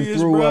serious, done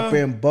threw bruh? up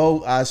in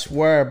both, I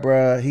swear,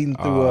 bruh. He done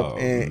threw up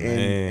in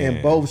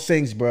man. both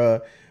sinks,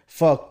 bruh.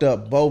 Fucked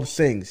up both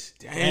sinks.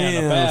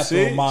 Man, the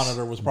bathroom Six?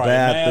 monitor was probably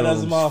mad as a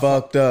Bathrooms motherfucker.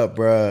 fucked up,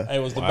 bruh. Hey,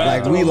 was the Wow.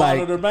 bathroom we like-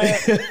 monitor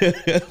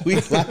bad?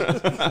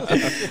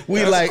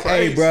 we like,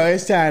 hey, crazy. bro,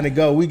 it's time to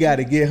go. We got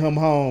to get him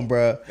home,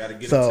 bro. Gotta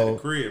get so him to the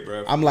crib,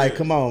 bro. I'm like,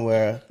 come on,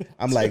 bro.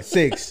 I'm like,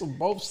 Six,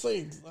 Both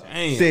sinks.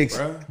 Damn, Six.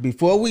 bro.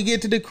 Before we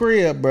get to the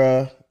crib,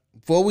 bro.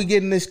 Before we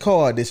get in this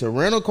car, this a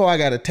rental car. I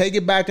got to take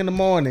it back in the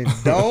morning.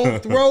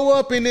 Don't throw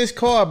up in this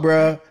car,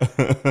 bro.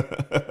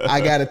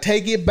 I got to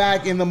take it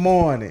back in the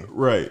morning.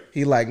 Right.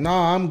 He like, no,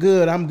 I'm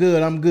good. I'm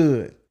good. I'm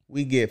good.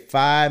 We get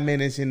 5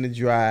 minutes in the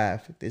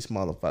drive. This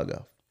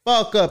motherfucker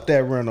fuck up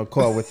that rental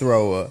car with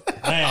throw up.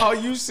 Are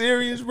you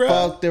serious, bro?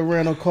 Fuck the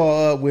rental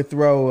car up with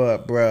throw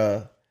up,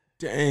 bruh.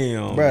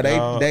 Damn, Bruh,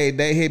 dog.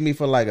 they hit me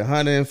for like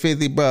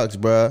 $150,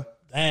 bruh.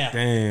 Damn.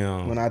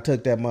 Damn. When I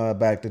took that mud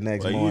back the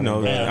next Well, you morning. know,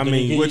 bruh. Damn. I Did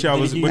mean, he what give y'all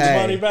you- was? did he What give you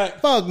y'all, money back?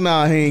 Fuck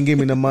nah, he ain't give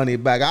me the money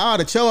back. I ought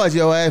to charge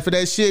your ass for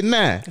that shit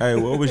now. hey,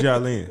 what was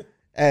y'all in?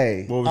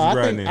 Hey, What was you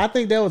riding in? I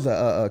think that was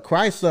a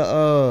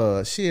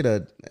Chrysler.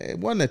 It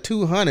wasn't a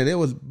 200. It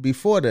was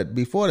before the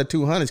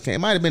 200s came. It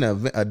might have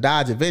been a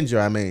Dodge Avenger.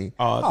 I mean,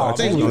 Oh, I Oh, thought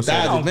think you it was was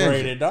gonna say Dodge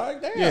Avenger. downgraded,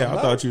 dog. Damn, Yeah, I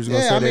dog. thought you was gonna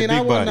yeah, say I that mean, big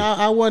I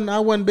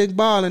body. wasn't big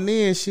balling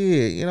then.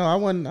 Shit, you know, I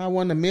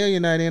wasn't a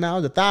millionaire then. I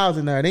was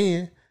 1,000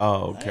 then.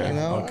 Oh, okay, You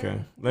know? okay.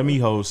 Let me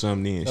hold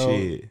something in.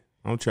 Shit,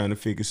 I'm trying to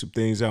figure some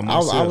things out I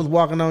myself. was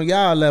walking on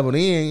y'all level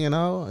then. You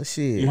know,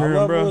 shit. You My heard him,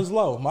 level bro? is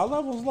low. My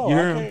level's low. You I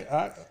heard him?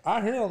 can't.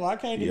 I hear him. I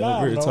can't Yeah,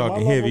 deny we're him. though.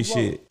 talking My heavy level's low.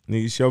 shit.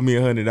 Nigga, show me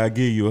 100, I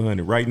give you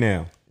 100 right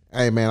now.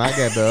 Hey man, I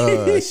got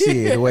the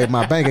shit. The way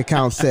my bank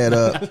account set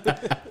up,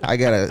 I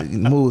gotta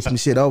move some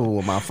shit over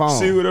with my phone.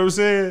 See what I'm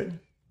saying?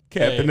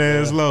 Capping Hey,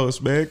 ass lows,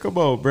 man. Come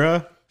on,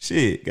 bruh.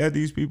 Shit, got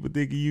these people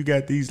thinking you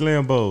got these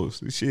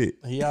Lambos. Shit.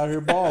 He out here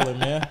balling,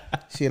 man.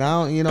 Shit,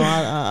 I don't. You know,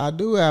 I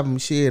do have them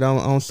shit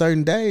on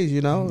certain days.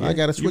 You know, I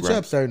gotta you switch right.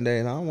 up certain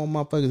days. I don't want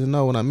motherfuckers to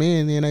know when I'm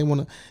in. Then they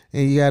wanna.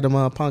 And you got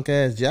them punk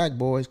ass jack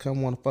boys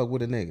come wanna fuck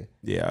with a nigga.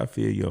 Yeah, I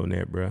feel you on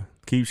that, bruh.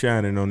 Keep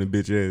shining on the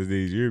bitch ass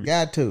these. You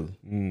Got to.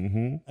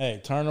 Hey,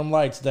 turn them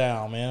lights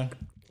down, man.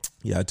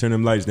 Yeah, turn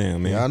them lights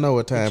down, man. Y'all know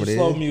what time Put it your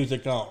slow is.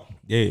 music on.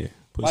 Yeah,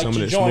 put Light some of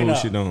your that joint smooth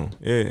up. shit on.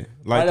 Yeah, Light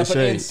light the up an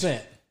shade.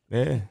 incense.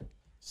 Yeah,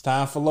 It's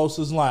time for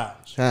Los's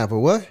Lounge. Time for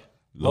what?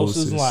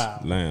 Los's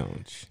Lounge.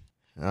 Lounge.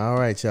 All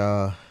right,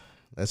 y'all.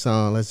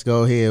 Let's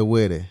go ahead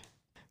with it.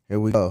 Here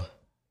we go.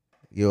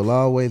 You'll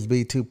always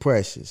be too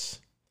precious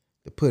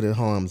to put in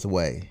harm's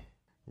way.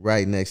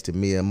 Right next to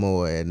me and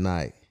more at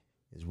night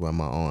is where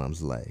my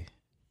arms lay.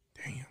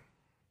 Damn.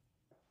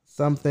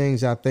 Some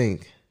things I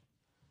think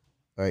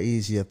are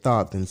easier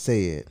thought than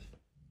said.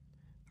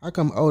 How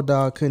come old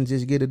dog couldn't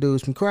just get a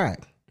dude some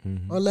crack?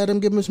 Or let him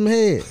give him some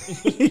head?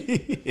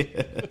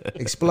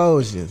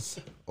 Explosions,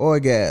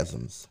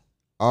 orgasms,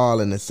 all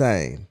in the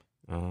same.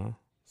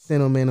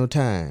 Sentimental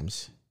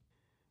times.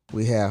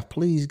 We have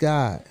please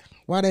God.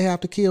 Why they have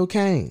to kill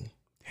Cain?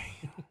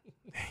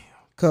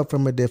 Cut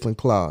from a different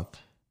cloth.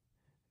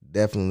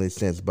 Definitely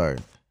since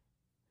birth.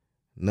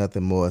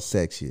 Nothing more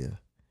sexier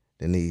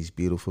than these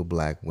beautiful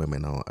black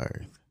women on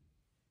earth.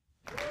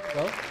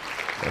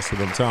 That's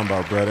what I'm talking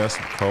about, bro. That's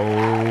some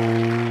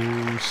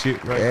cold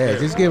shit right Yeah, there.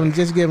 just give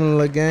him a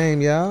little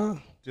game, y'all.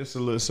 Just a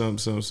little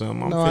something.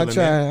 I'm No, I feeling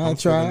that. I'm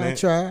feeling I that.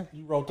 try.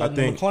 You wrote that I in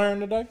think- McLaren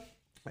today?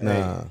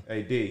 Nah.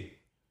 Hey, D.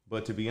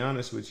 But to be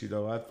honest with you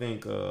though, I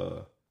think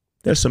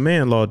That's a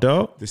man law,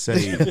 dog. To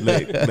say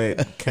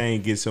let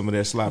Kane get some of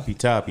that sloppy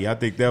toppy. I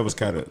think that was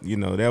kind of, you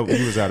know, that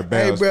he was out of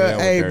bounds.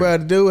 Hey, bro,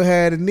 the dude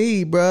had a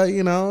need, bro,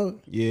 you know.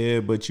 Yeah,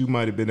 but you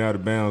might have been out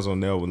of bounds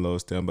on that one,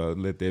 Los. Talking about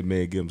let that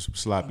man give him some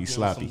sloppy.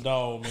 Some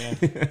dog, man.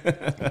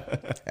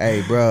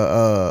 Hey,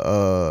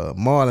 bro,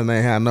 Marlon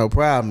ain't had no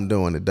problem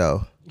doing it,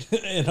 though.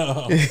 You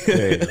know.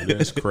 Hey,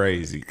 that's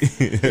crazy.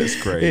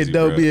 That's crazy, It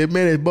don't bro. be a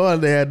minute.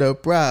 Marlon had no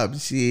problem.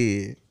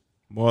 Shit.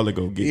 Marlon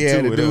gonna get You had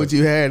to to it. do what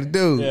you had to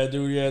do. Yeah,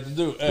 do what you had to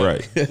do. Hey,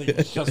 Right.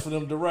 Just for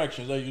them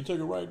directions. Hey, you took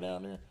it right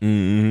down there.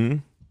 Mm-hmm.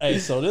 Hey,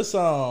 so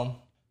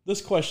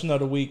this question of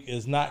the week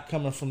is not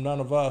coming from none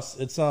of us.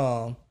 It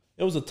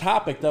was a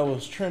topic that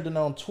was trending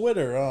on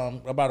Twitter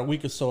about a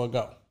week or so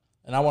ago.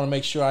 And I want to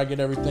make sure I get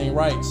everything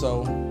right.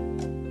 So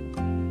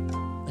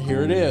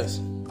here it is.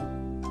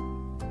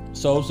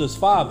 So it was his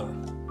father.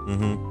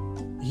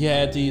 Mm-hmm. He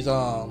had these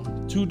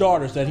two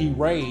daughters that he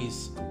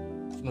raised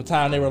from the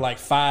time they were like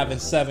 5 and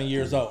 7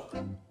 years old.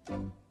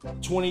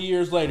 20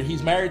 years later,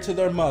 he's married to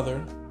their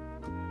mother,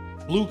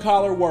 blue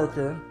collar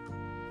worker.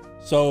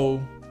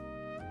 So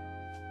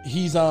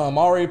he's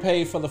already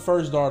paid for the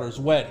first daughter's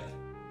wedding.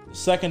 The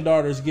second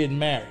daughter's getting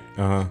married.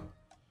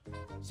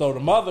 So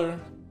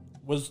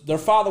their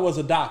father was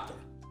a doctor.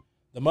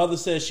 The mother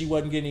said she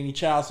wasn't getting any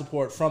child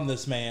support from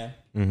this man.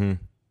 Mm-hmm.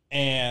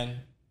 And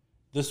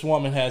this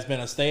woman has been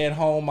a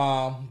stay-at-home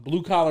mom,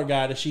 blue collar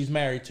guy that she's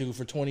married to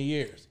for 20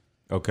 years.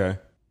 Okay.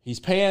 He's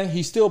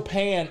still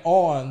paying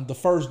on the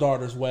first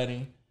daughter's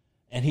wedding,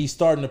 and he's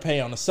starting to pay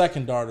on the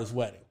second daughter's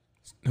wedding.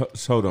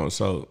 Hold on.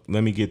 So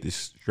let me get this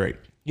straight.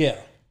 Yeah.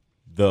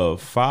 The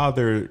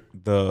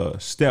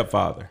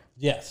stepfather,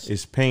 Yes.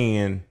 is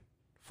paying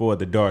for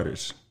the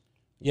daughter's,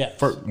 Yes.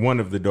 for one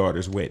of the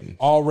daughter's wedding.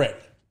 Already.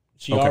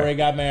 She Okay. already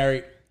got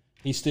married.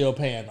 He's still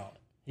paying on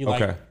it.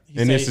 Okay.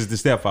 And this is the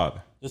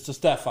stepfather. It's the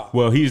stepfather.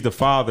 Well, he's the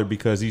father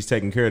because he's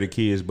taking care of the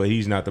kids, but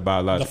he's not the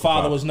biological The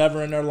father was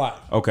never in their life.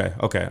 Okay.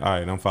 All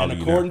right. I'm following And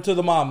you according now. to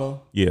the mama,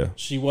 Yeah.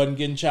 she wasn't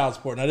getting child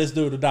support. Now, this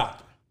dude a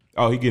doctor.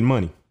 Oh, he getting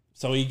money.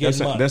 So he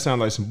getting money. That sounds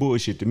like some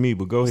bullshit to me,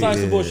 but go It's ahead.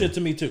 like some bullshit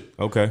to me, too.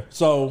 Okay.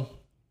 So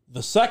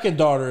the second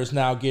daughter is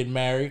now getting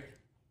married.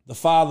 The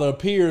father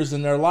appears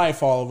in their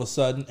life all of a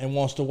sudden and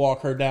wants to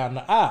walk her down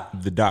the aisle.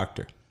 The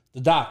doctor.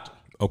 The doctor,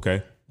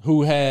 Okay.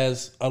 who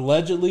has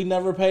allegedly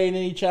never paid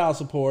any child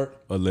support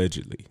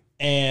Allegedly.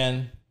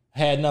 and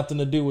had nothing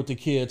to do with the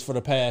kids for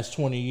the past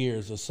 20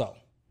 years or so.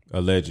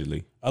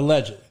 Allegedly.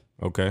 Allegedly.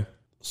 Okay.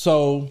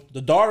 So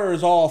the daughter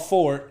is all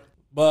for it,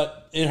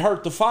 but it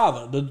hurt the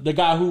father, the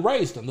guy who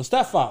raised him, the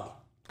stepfather,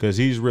 Because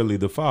he's really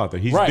the father.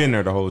 He's Right. been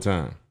there the whole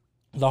time.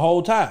 the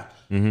whole time.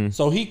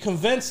 So he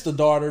convinced the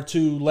daughter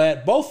to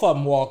let both of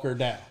them walk her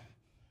down.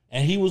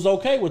 And he was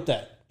okay with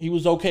that. He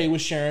was okay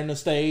with sharing the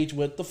stage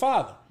with the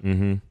father.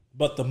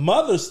 But the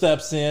mother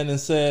steps in and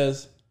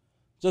says,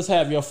 just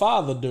have your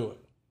father do it.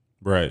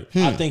 Right.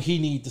 I think he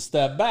needs to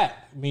step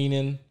back,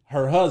 meaning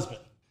her husband,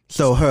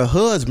 So her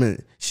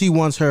husband, she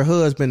wants her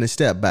husband to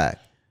step back.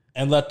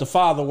 and let the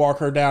father walk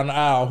her down the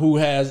aisle, who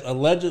has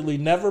allegedly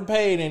never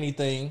paid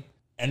anything.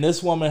 And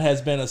this woman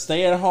has been a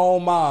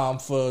stay-at-home mom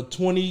for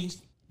 20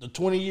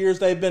 years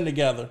they've been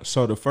together.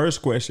 So the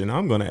first question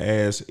I'm going to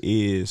ask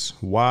is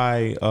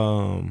why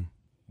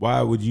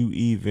would you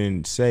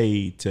even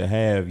say to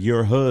have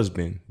your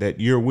husband that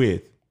you're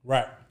with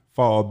Right.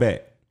 fall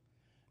back?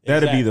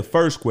 That'd Exactly. be the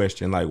first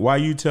question. Like, why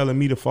you telling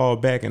me to fall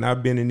back and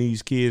I've been in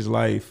these kids'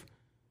 life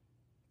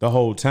the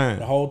whole time?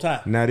 The whole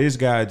time. Now this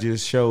guy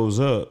just shows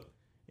up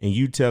and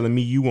you telling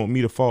me you want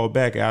me to fall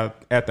back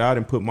out after I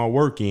done put my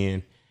work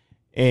in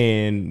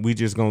and we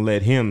just gonna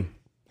let him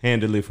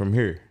handle it from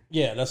here.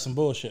 Yeah, that's some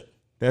bullshit.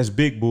 That's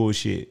big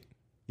bullshit.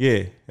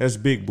 Yeah, that's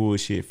big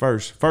bullshit.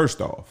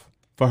 First off,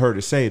 for her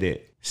to say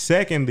that.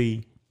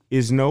 Secondly,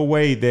 is no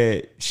way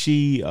that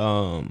she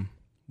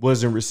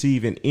wasn't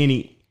receiving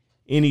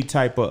any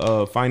type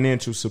of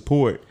financial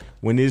support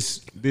when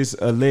this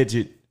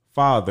alleged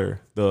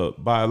father, the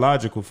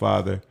biological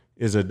father,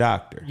 is a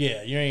doctor.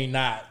 Yeah, you ain't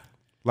not.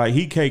 Like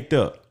he caked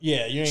up.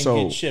 Yeah, you ain't So-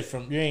 getting shit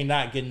from. You ain't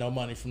not getting no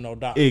money from no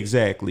doctor.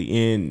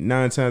 Exactly. And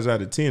 9 times out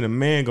of 10, a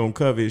man gonna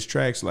cover his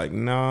tracks like,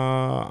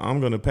 nah,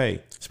 I'm gonna pay.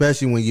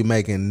 Especially when you're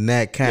making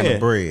that kind Yeah. of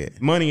bread.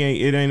 Money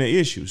ain't an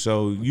issue.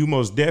 So you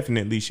most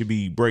definitely should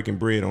be breaking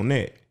bread on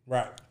that.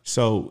 Right.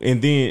 So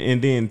and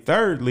then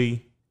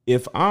thirdly,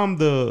 if I'm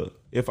the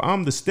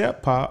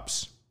step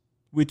pops,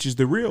 which is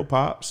the real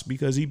pops,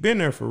 because he been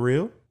there for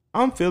real,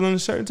 I'm feeling a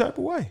certain type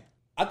of way.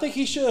 I think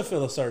he should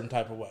feel a certain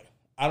type of way.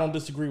 I don't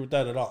disagree with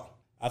that at all.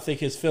 I think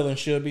his feelings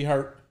should be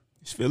hurt,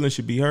 His feelings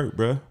should be hurt,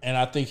 bruh. and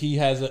I think he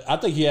has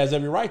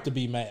every right to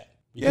be mad.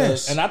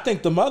 Yes. And I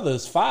think the mother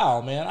is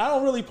foul, man. I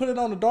don't really put it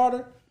on the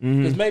daughter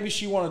because maybe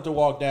she wanted to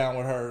walk down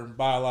with her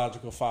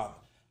biological father.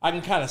 I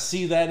can kind of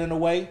see that in a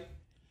way.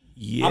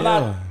 Yeah. I'm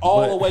not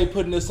all the way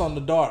putting this on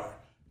the daughter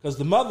because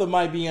the mother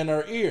might be in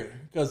her ear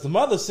because the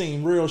mother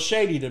seemed real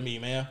shady to me,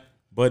 man.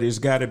 But it's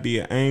got to be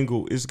an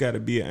angle. It's got to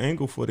be an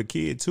angle for the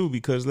kid too,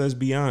 because let's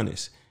be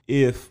honest.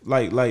 If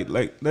like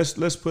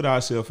let's put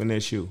ourselves in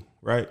that shoe,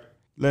 right?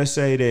 Let's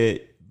say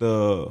that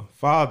the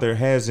father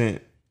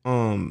hasn't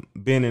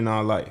been in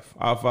our life.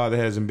 Our father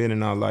hasn't been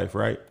in our life,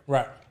 right?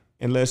 Right.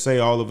 And let's say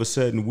all of a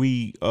sudden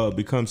we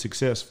become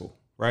successful,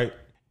 right?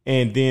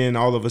 And then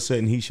all of a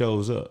sudden he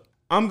shows up.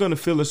 I'm gonna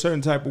feel a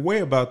certain type of way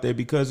about that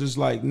because it's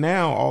like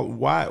now,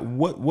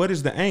 what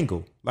is the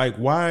angle? Like,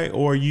 why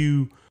are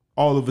you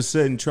all of a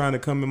sudden trying to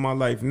come in my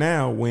life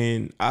now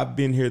when I've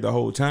been here the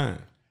whole time?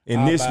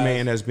 And this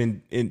man has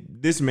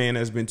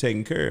been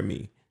taking care of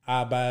me.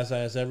 I buy his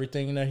ass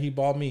everything that he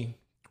bought me.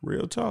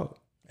 Real talk.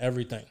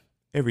 Everything.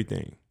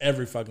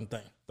 Every fucking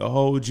thing. The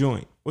whole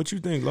joint. What you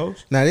think,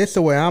 Los? Now, this is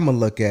the way I'm gonna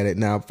look at it.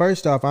 Now,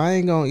 first off, I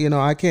ain't gonna,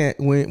 I can't.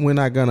 We're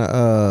not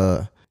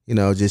gonna,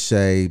 just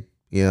say,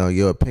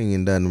 your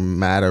opinion doesn't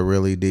matter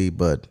really, D.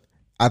 But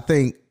I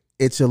think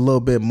it's a little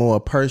bit more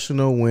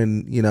personal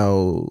when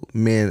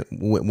men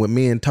with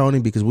me and Tony,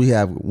 because we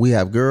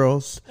have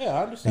girls. Yeah,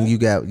 I understand.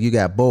 And you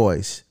got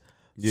boys.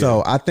 Yeah.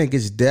 So I think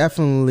it's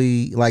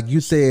definitely, like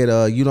you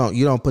said, you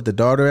don't put the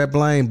daughter at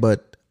blame,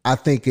 but I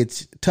think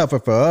it's tougher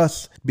for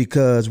us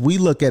because we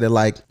look at it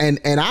like, and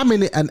I'm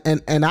in it,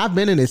 and I've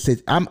been in this.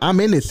 I'm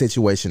in this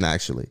situation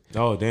actually.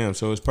 Oh damn!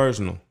 So it's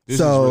personal. This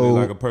is really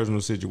like a personal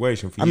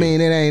situation for you. I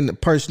mean, it ain't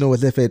personal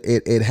as if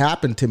it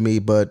happened to me,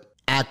 but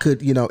I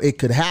could, it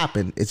could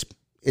happen.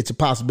 It's a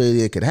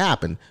possibility it could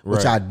happen,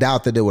 which I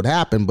doubt that it would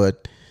happen,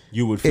 but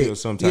you would feel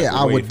some type of way. Yeah,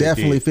 I would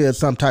definitely feel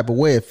some type of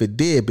way if it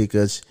did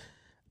because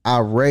I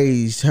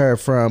raised her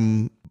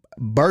from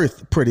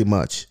birth pretty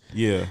much.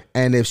 Yeah.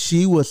 And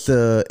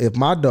if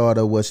my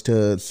daughter was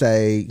to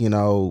say,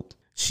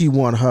 she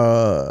want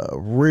her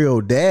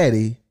real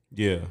daddy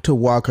to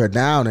walk her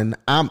down, and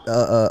I'm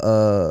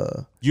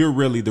you're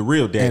really the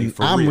real daddy, and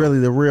I'm really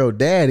the real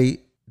daddy,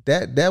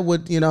 that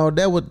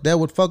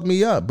would fuck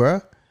me up,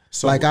 bruh.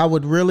 So, like I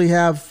would really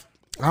have,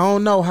 I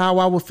don't know how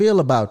I would feel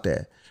about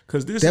that.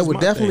 Because that would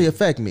definitely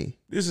affect me.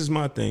 This is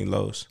my thing,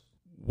 Los.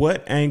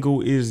 What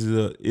angle is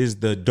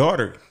the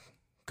daughter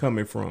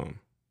coming from?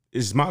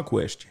 Is my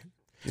question.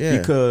 Yeah.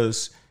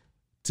 Because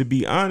to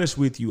be honest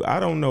with you, I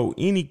don't know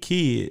any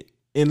kid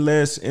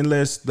unless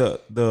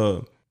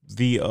the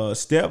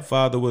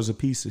stepfather was a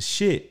piece of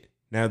shit.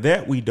 Now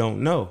that we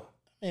don't know.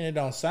 I mean, it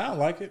don't sound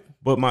like it.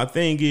 But my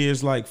thing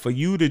is, like, for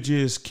you to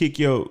just kick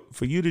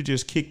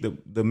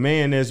the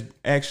man that's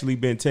actually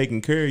been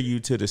taking care of you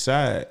to the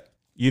side,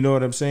 you know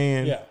what I'm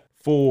saying? Yeah.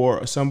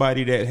 For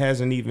somebody that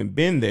hasn't even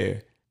been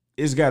there,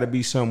 it's got to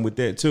be something with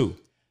that too.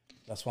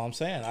 That's what I'm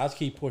saying. I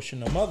keep pushing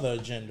the mother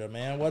agenda,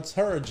 man. What's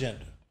her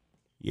agenda?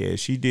 Yeah,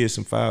 she did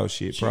some foul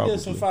shit. She did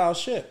some foul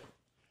shit.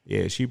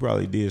 Yeah, she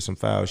probably did some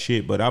foul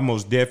shit. But I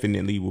most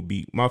definitely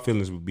my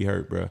feelings would be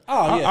hurt, bro.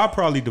 Oh yeah, I'll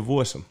probably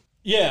divorce him.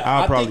 Yeah,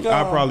 I'll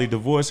probably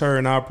divorce her,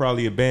 and I'll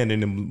probably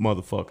abandon them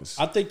motherfuckers.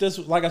 I think this,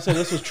 like I said,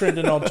 this was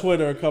trending on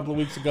Twitter a couple of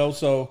weeks ago.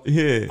 So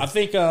yeah, I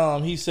think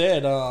he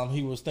said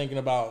he was thinking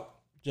about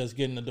just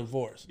getting a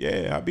divorce.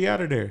 Yeah, I'll be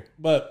out of there.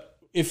 But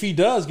if he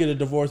does get a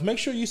divorce, make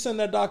sure you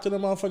send that doctor the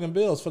motherfucking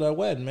bills for that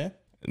wedding, man.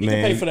 He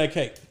can pay for that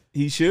cake.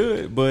 He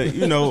should, but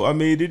I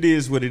mean, it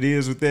is what it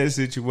is with that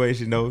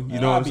situation, though. You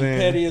know what I'm saying? I'd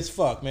be petty as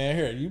fuck, man.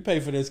 Here, you pay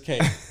for this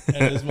cake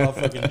and this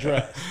motherfucking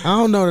dress. I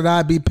don't know that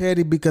I'd be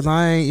petty because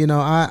I ain't,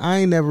 I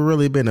ain't never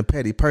really been a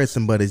petty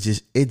person, but it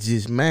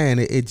just, man,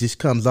 it just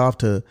comes off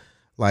to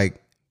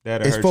like,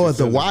 as far as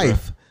the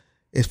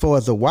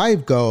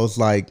wife goes,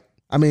 like,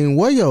 I mean,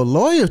 where your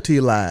loyalty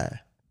lie?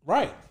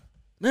 Right.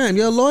 Man,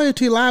 your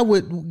loyalty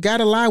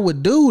gotta lie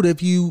with dude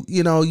if you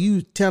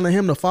telling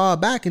him to fall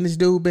back and this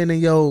dude been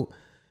in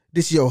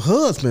this is your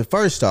husband,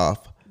 first off.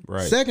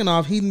 Right. Second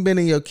off, he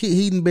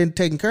done been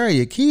taking care of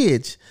your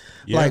kids.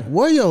 Yeah. Like,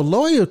 where your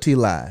loyalty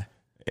lie?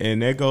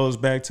 And that goes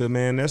back to,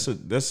 man,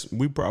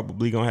 we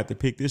probably gonna have to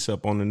pick this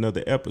up on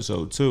another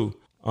episode too.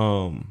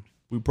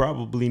 We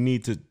probably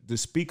need to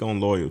speak on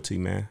loyalty,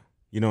 man.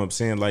 You know what I'm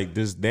saying? Like,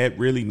 does that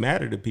really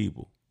matter to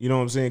people? You know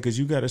what I'm saying? Because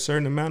you got a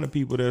certain amount of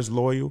people that's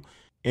loyal,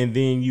 and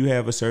then you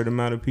have a certain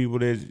amount of people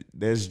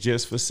that's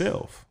just for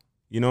self.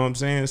 You know what I'm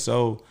saying?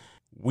 So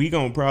we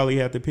gonna probably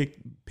have to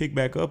pick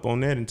back up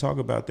on that and talk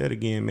about that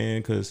again,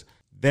 man, because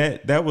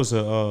that was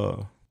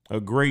a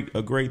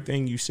great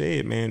thing you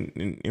said, man,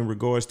 in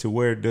regards to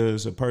where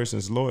does a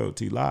person's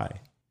loyalty lie.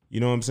 You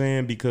know what I'm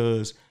saying?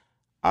 Because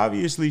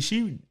obviously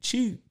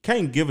she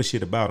can't give a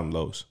shit about him,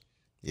 Los.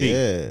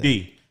 Yeah.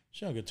 She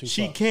don't get too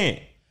She fucked. can't.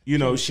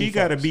 She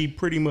got to be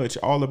pretty much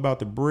all about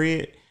the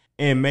bread,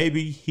 and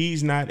maybe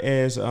he's not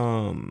as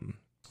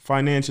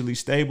financially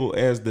stable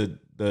as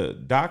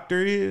the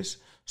doctor is.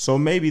 So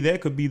maybe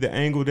that could be the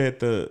angle that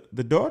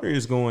the daughter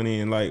is going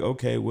in. Like,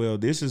 okay, well,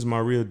 this is my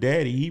real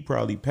daddy. He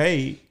probably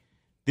paid.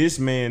 This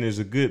man is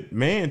a good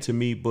man to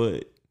me,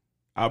 but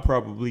I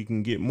probably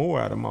can get more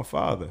out of my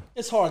father.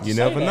 It's hard to you say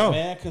never that, know,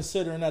 man,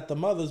 considering that the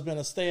mother's been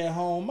a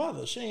stay-at-home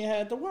mother. She ain't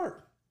had to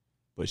work.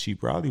 But she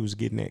probably was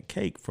getting that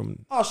cake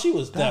from... Oh, she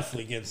was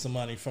definitely getting some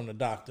money from the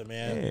doctor,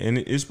 man. Yeah, and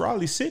it's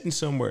probably sitting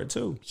somewhere,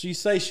 too. She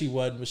say she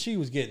wasn't, but she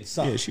was getting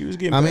something. Yeah, she was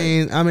getting... I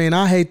mean,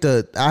 I hate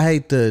to,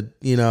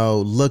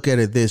 look at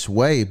it this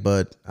way,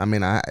 but I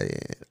mean, I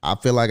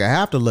feel like I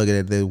have to look at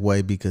it this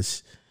way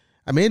because,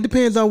 I mean, it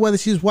depends on whether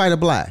she's white or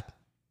black.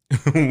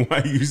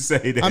 Why you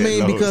say that? I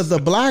mean, Lois? because the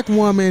black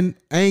woman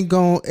ain't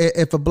going.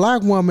 If a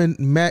black woman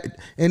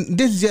and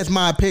this is just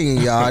my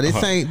opinion, y'all.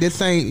 This ain't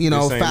This ain't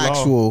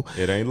factual. law.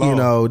 It ain't law. You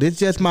know, this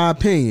just my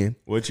opinion.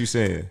 What you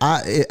saying?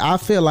 I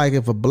feel like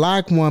if a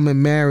black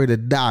woman married a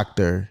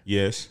doctor,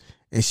 Yes.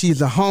 and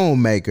she's a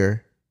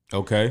homemaker,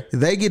 Okay.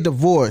 they get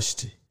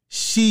divorced.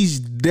 She's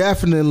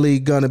definitely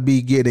gonna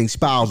be getting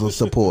spousal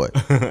support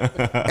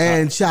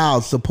and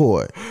child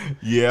support.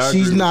 Yeah, I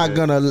she's agree not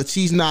with that.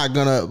 she's not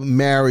gonna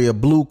marry a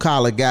blue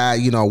collar guy,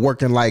 you know,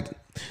 working like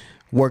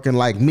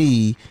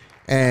me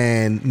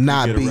and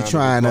not Get a be round of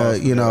trying applause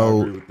to, for you that. I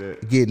know, agree with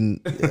that.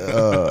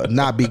 getting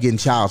not be getting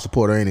child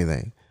support or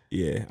anything.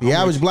 Yeah. The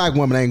I'm average with black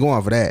woman ain't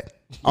going for that.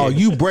 Oh,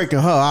 you breaking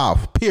her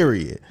off,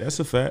 period. you. That's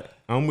a fact.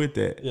 I'm with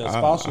that. Yeah,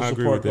 spousal I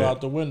agree support with go that.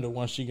 out the window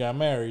once she got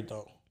married,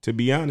 though. To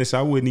be honest,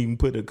 I wouldn't even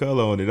put a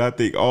color on it. I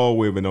think all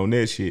women on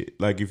that shit.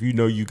 Like if you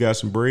know you got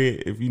some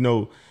bread, if you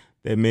know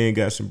that man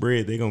got some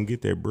bread, they gonna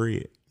get that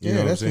bread. You Yeah, know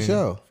what that's I'm for saying?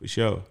 sure. For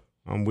sure.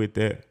 I'm with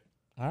that.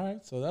 All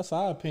right, so that's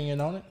our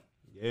opinion on it.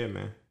 Yeah,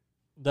 man.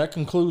 That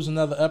concludes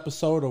another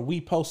episode of We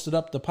Posted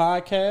Up the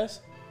podcast.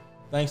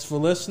 Thanks for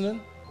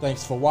listening.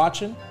 Thanks for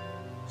watching.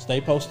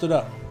 Stay posted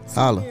up.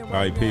 Holla. All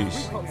right,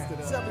 peace. Every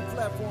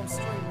platform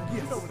streaming.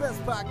 You know,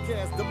 best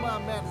podcast, The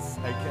Mind Matters,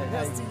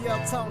 aka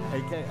STL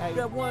Tony, aka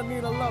that one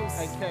Nina Los,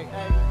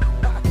 aka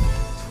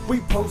we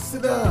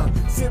posted up.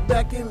 Sit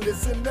back and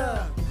listen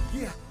up.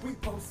 Yeah, we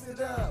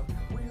posted up.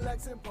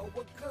 Relax and pour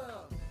a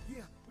cup.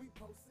 Yeah, we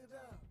posted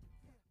up.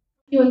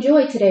 If you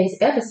enjoyed today's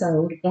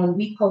episode on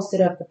We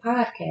Posted Up the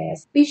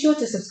Podcast, be sure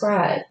to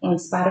subscribe on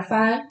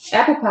Spotify,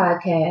 Apple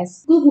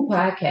Podcasts, Google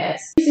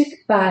Podcasts, music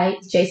by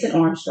Jason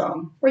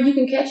Armstrong, where you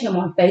can catch him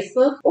on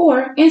Facebook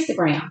or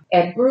Instagram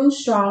at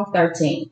BrewStrong13.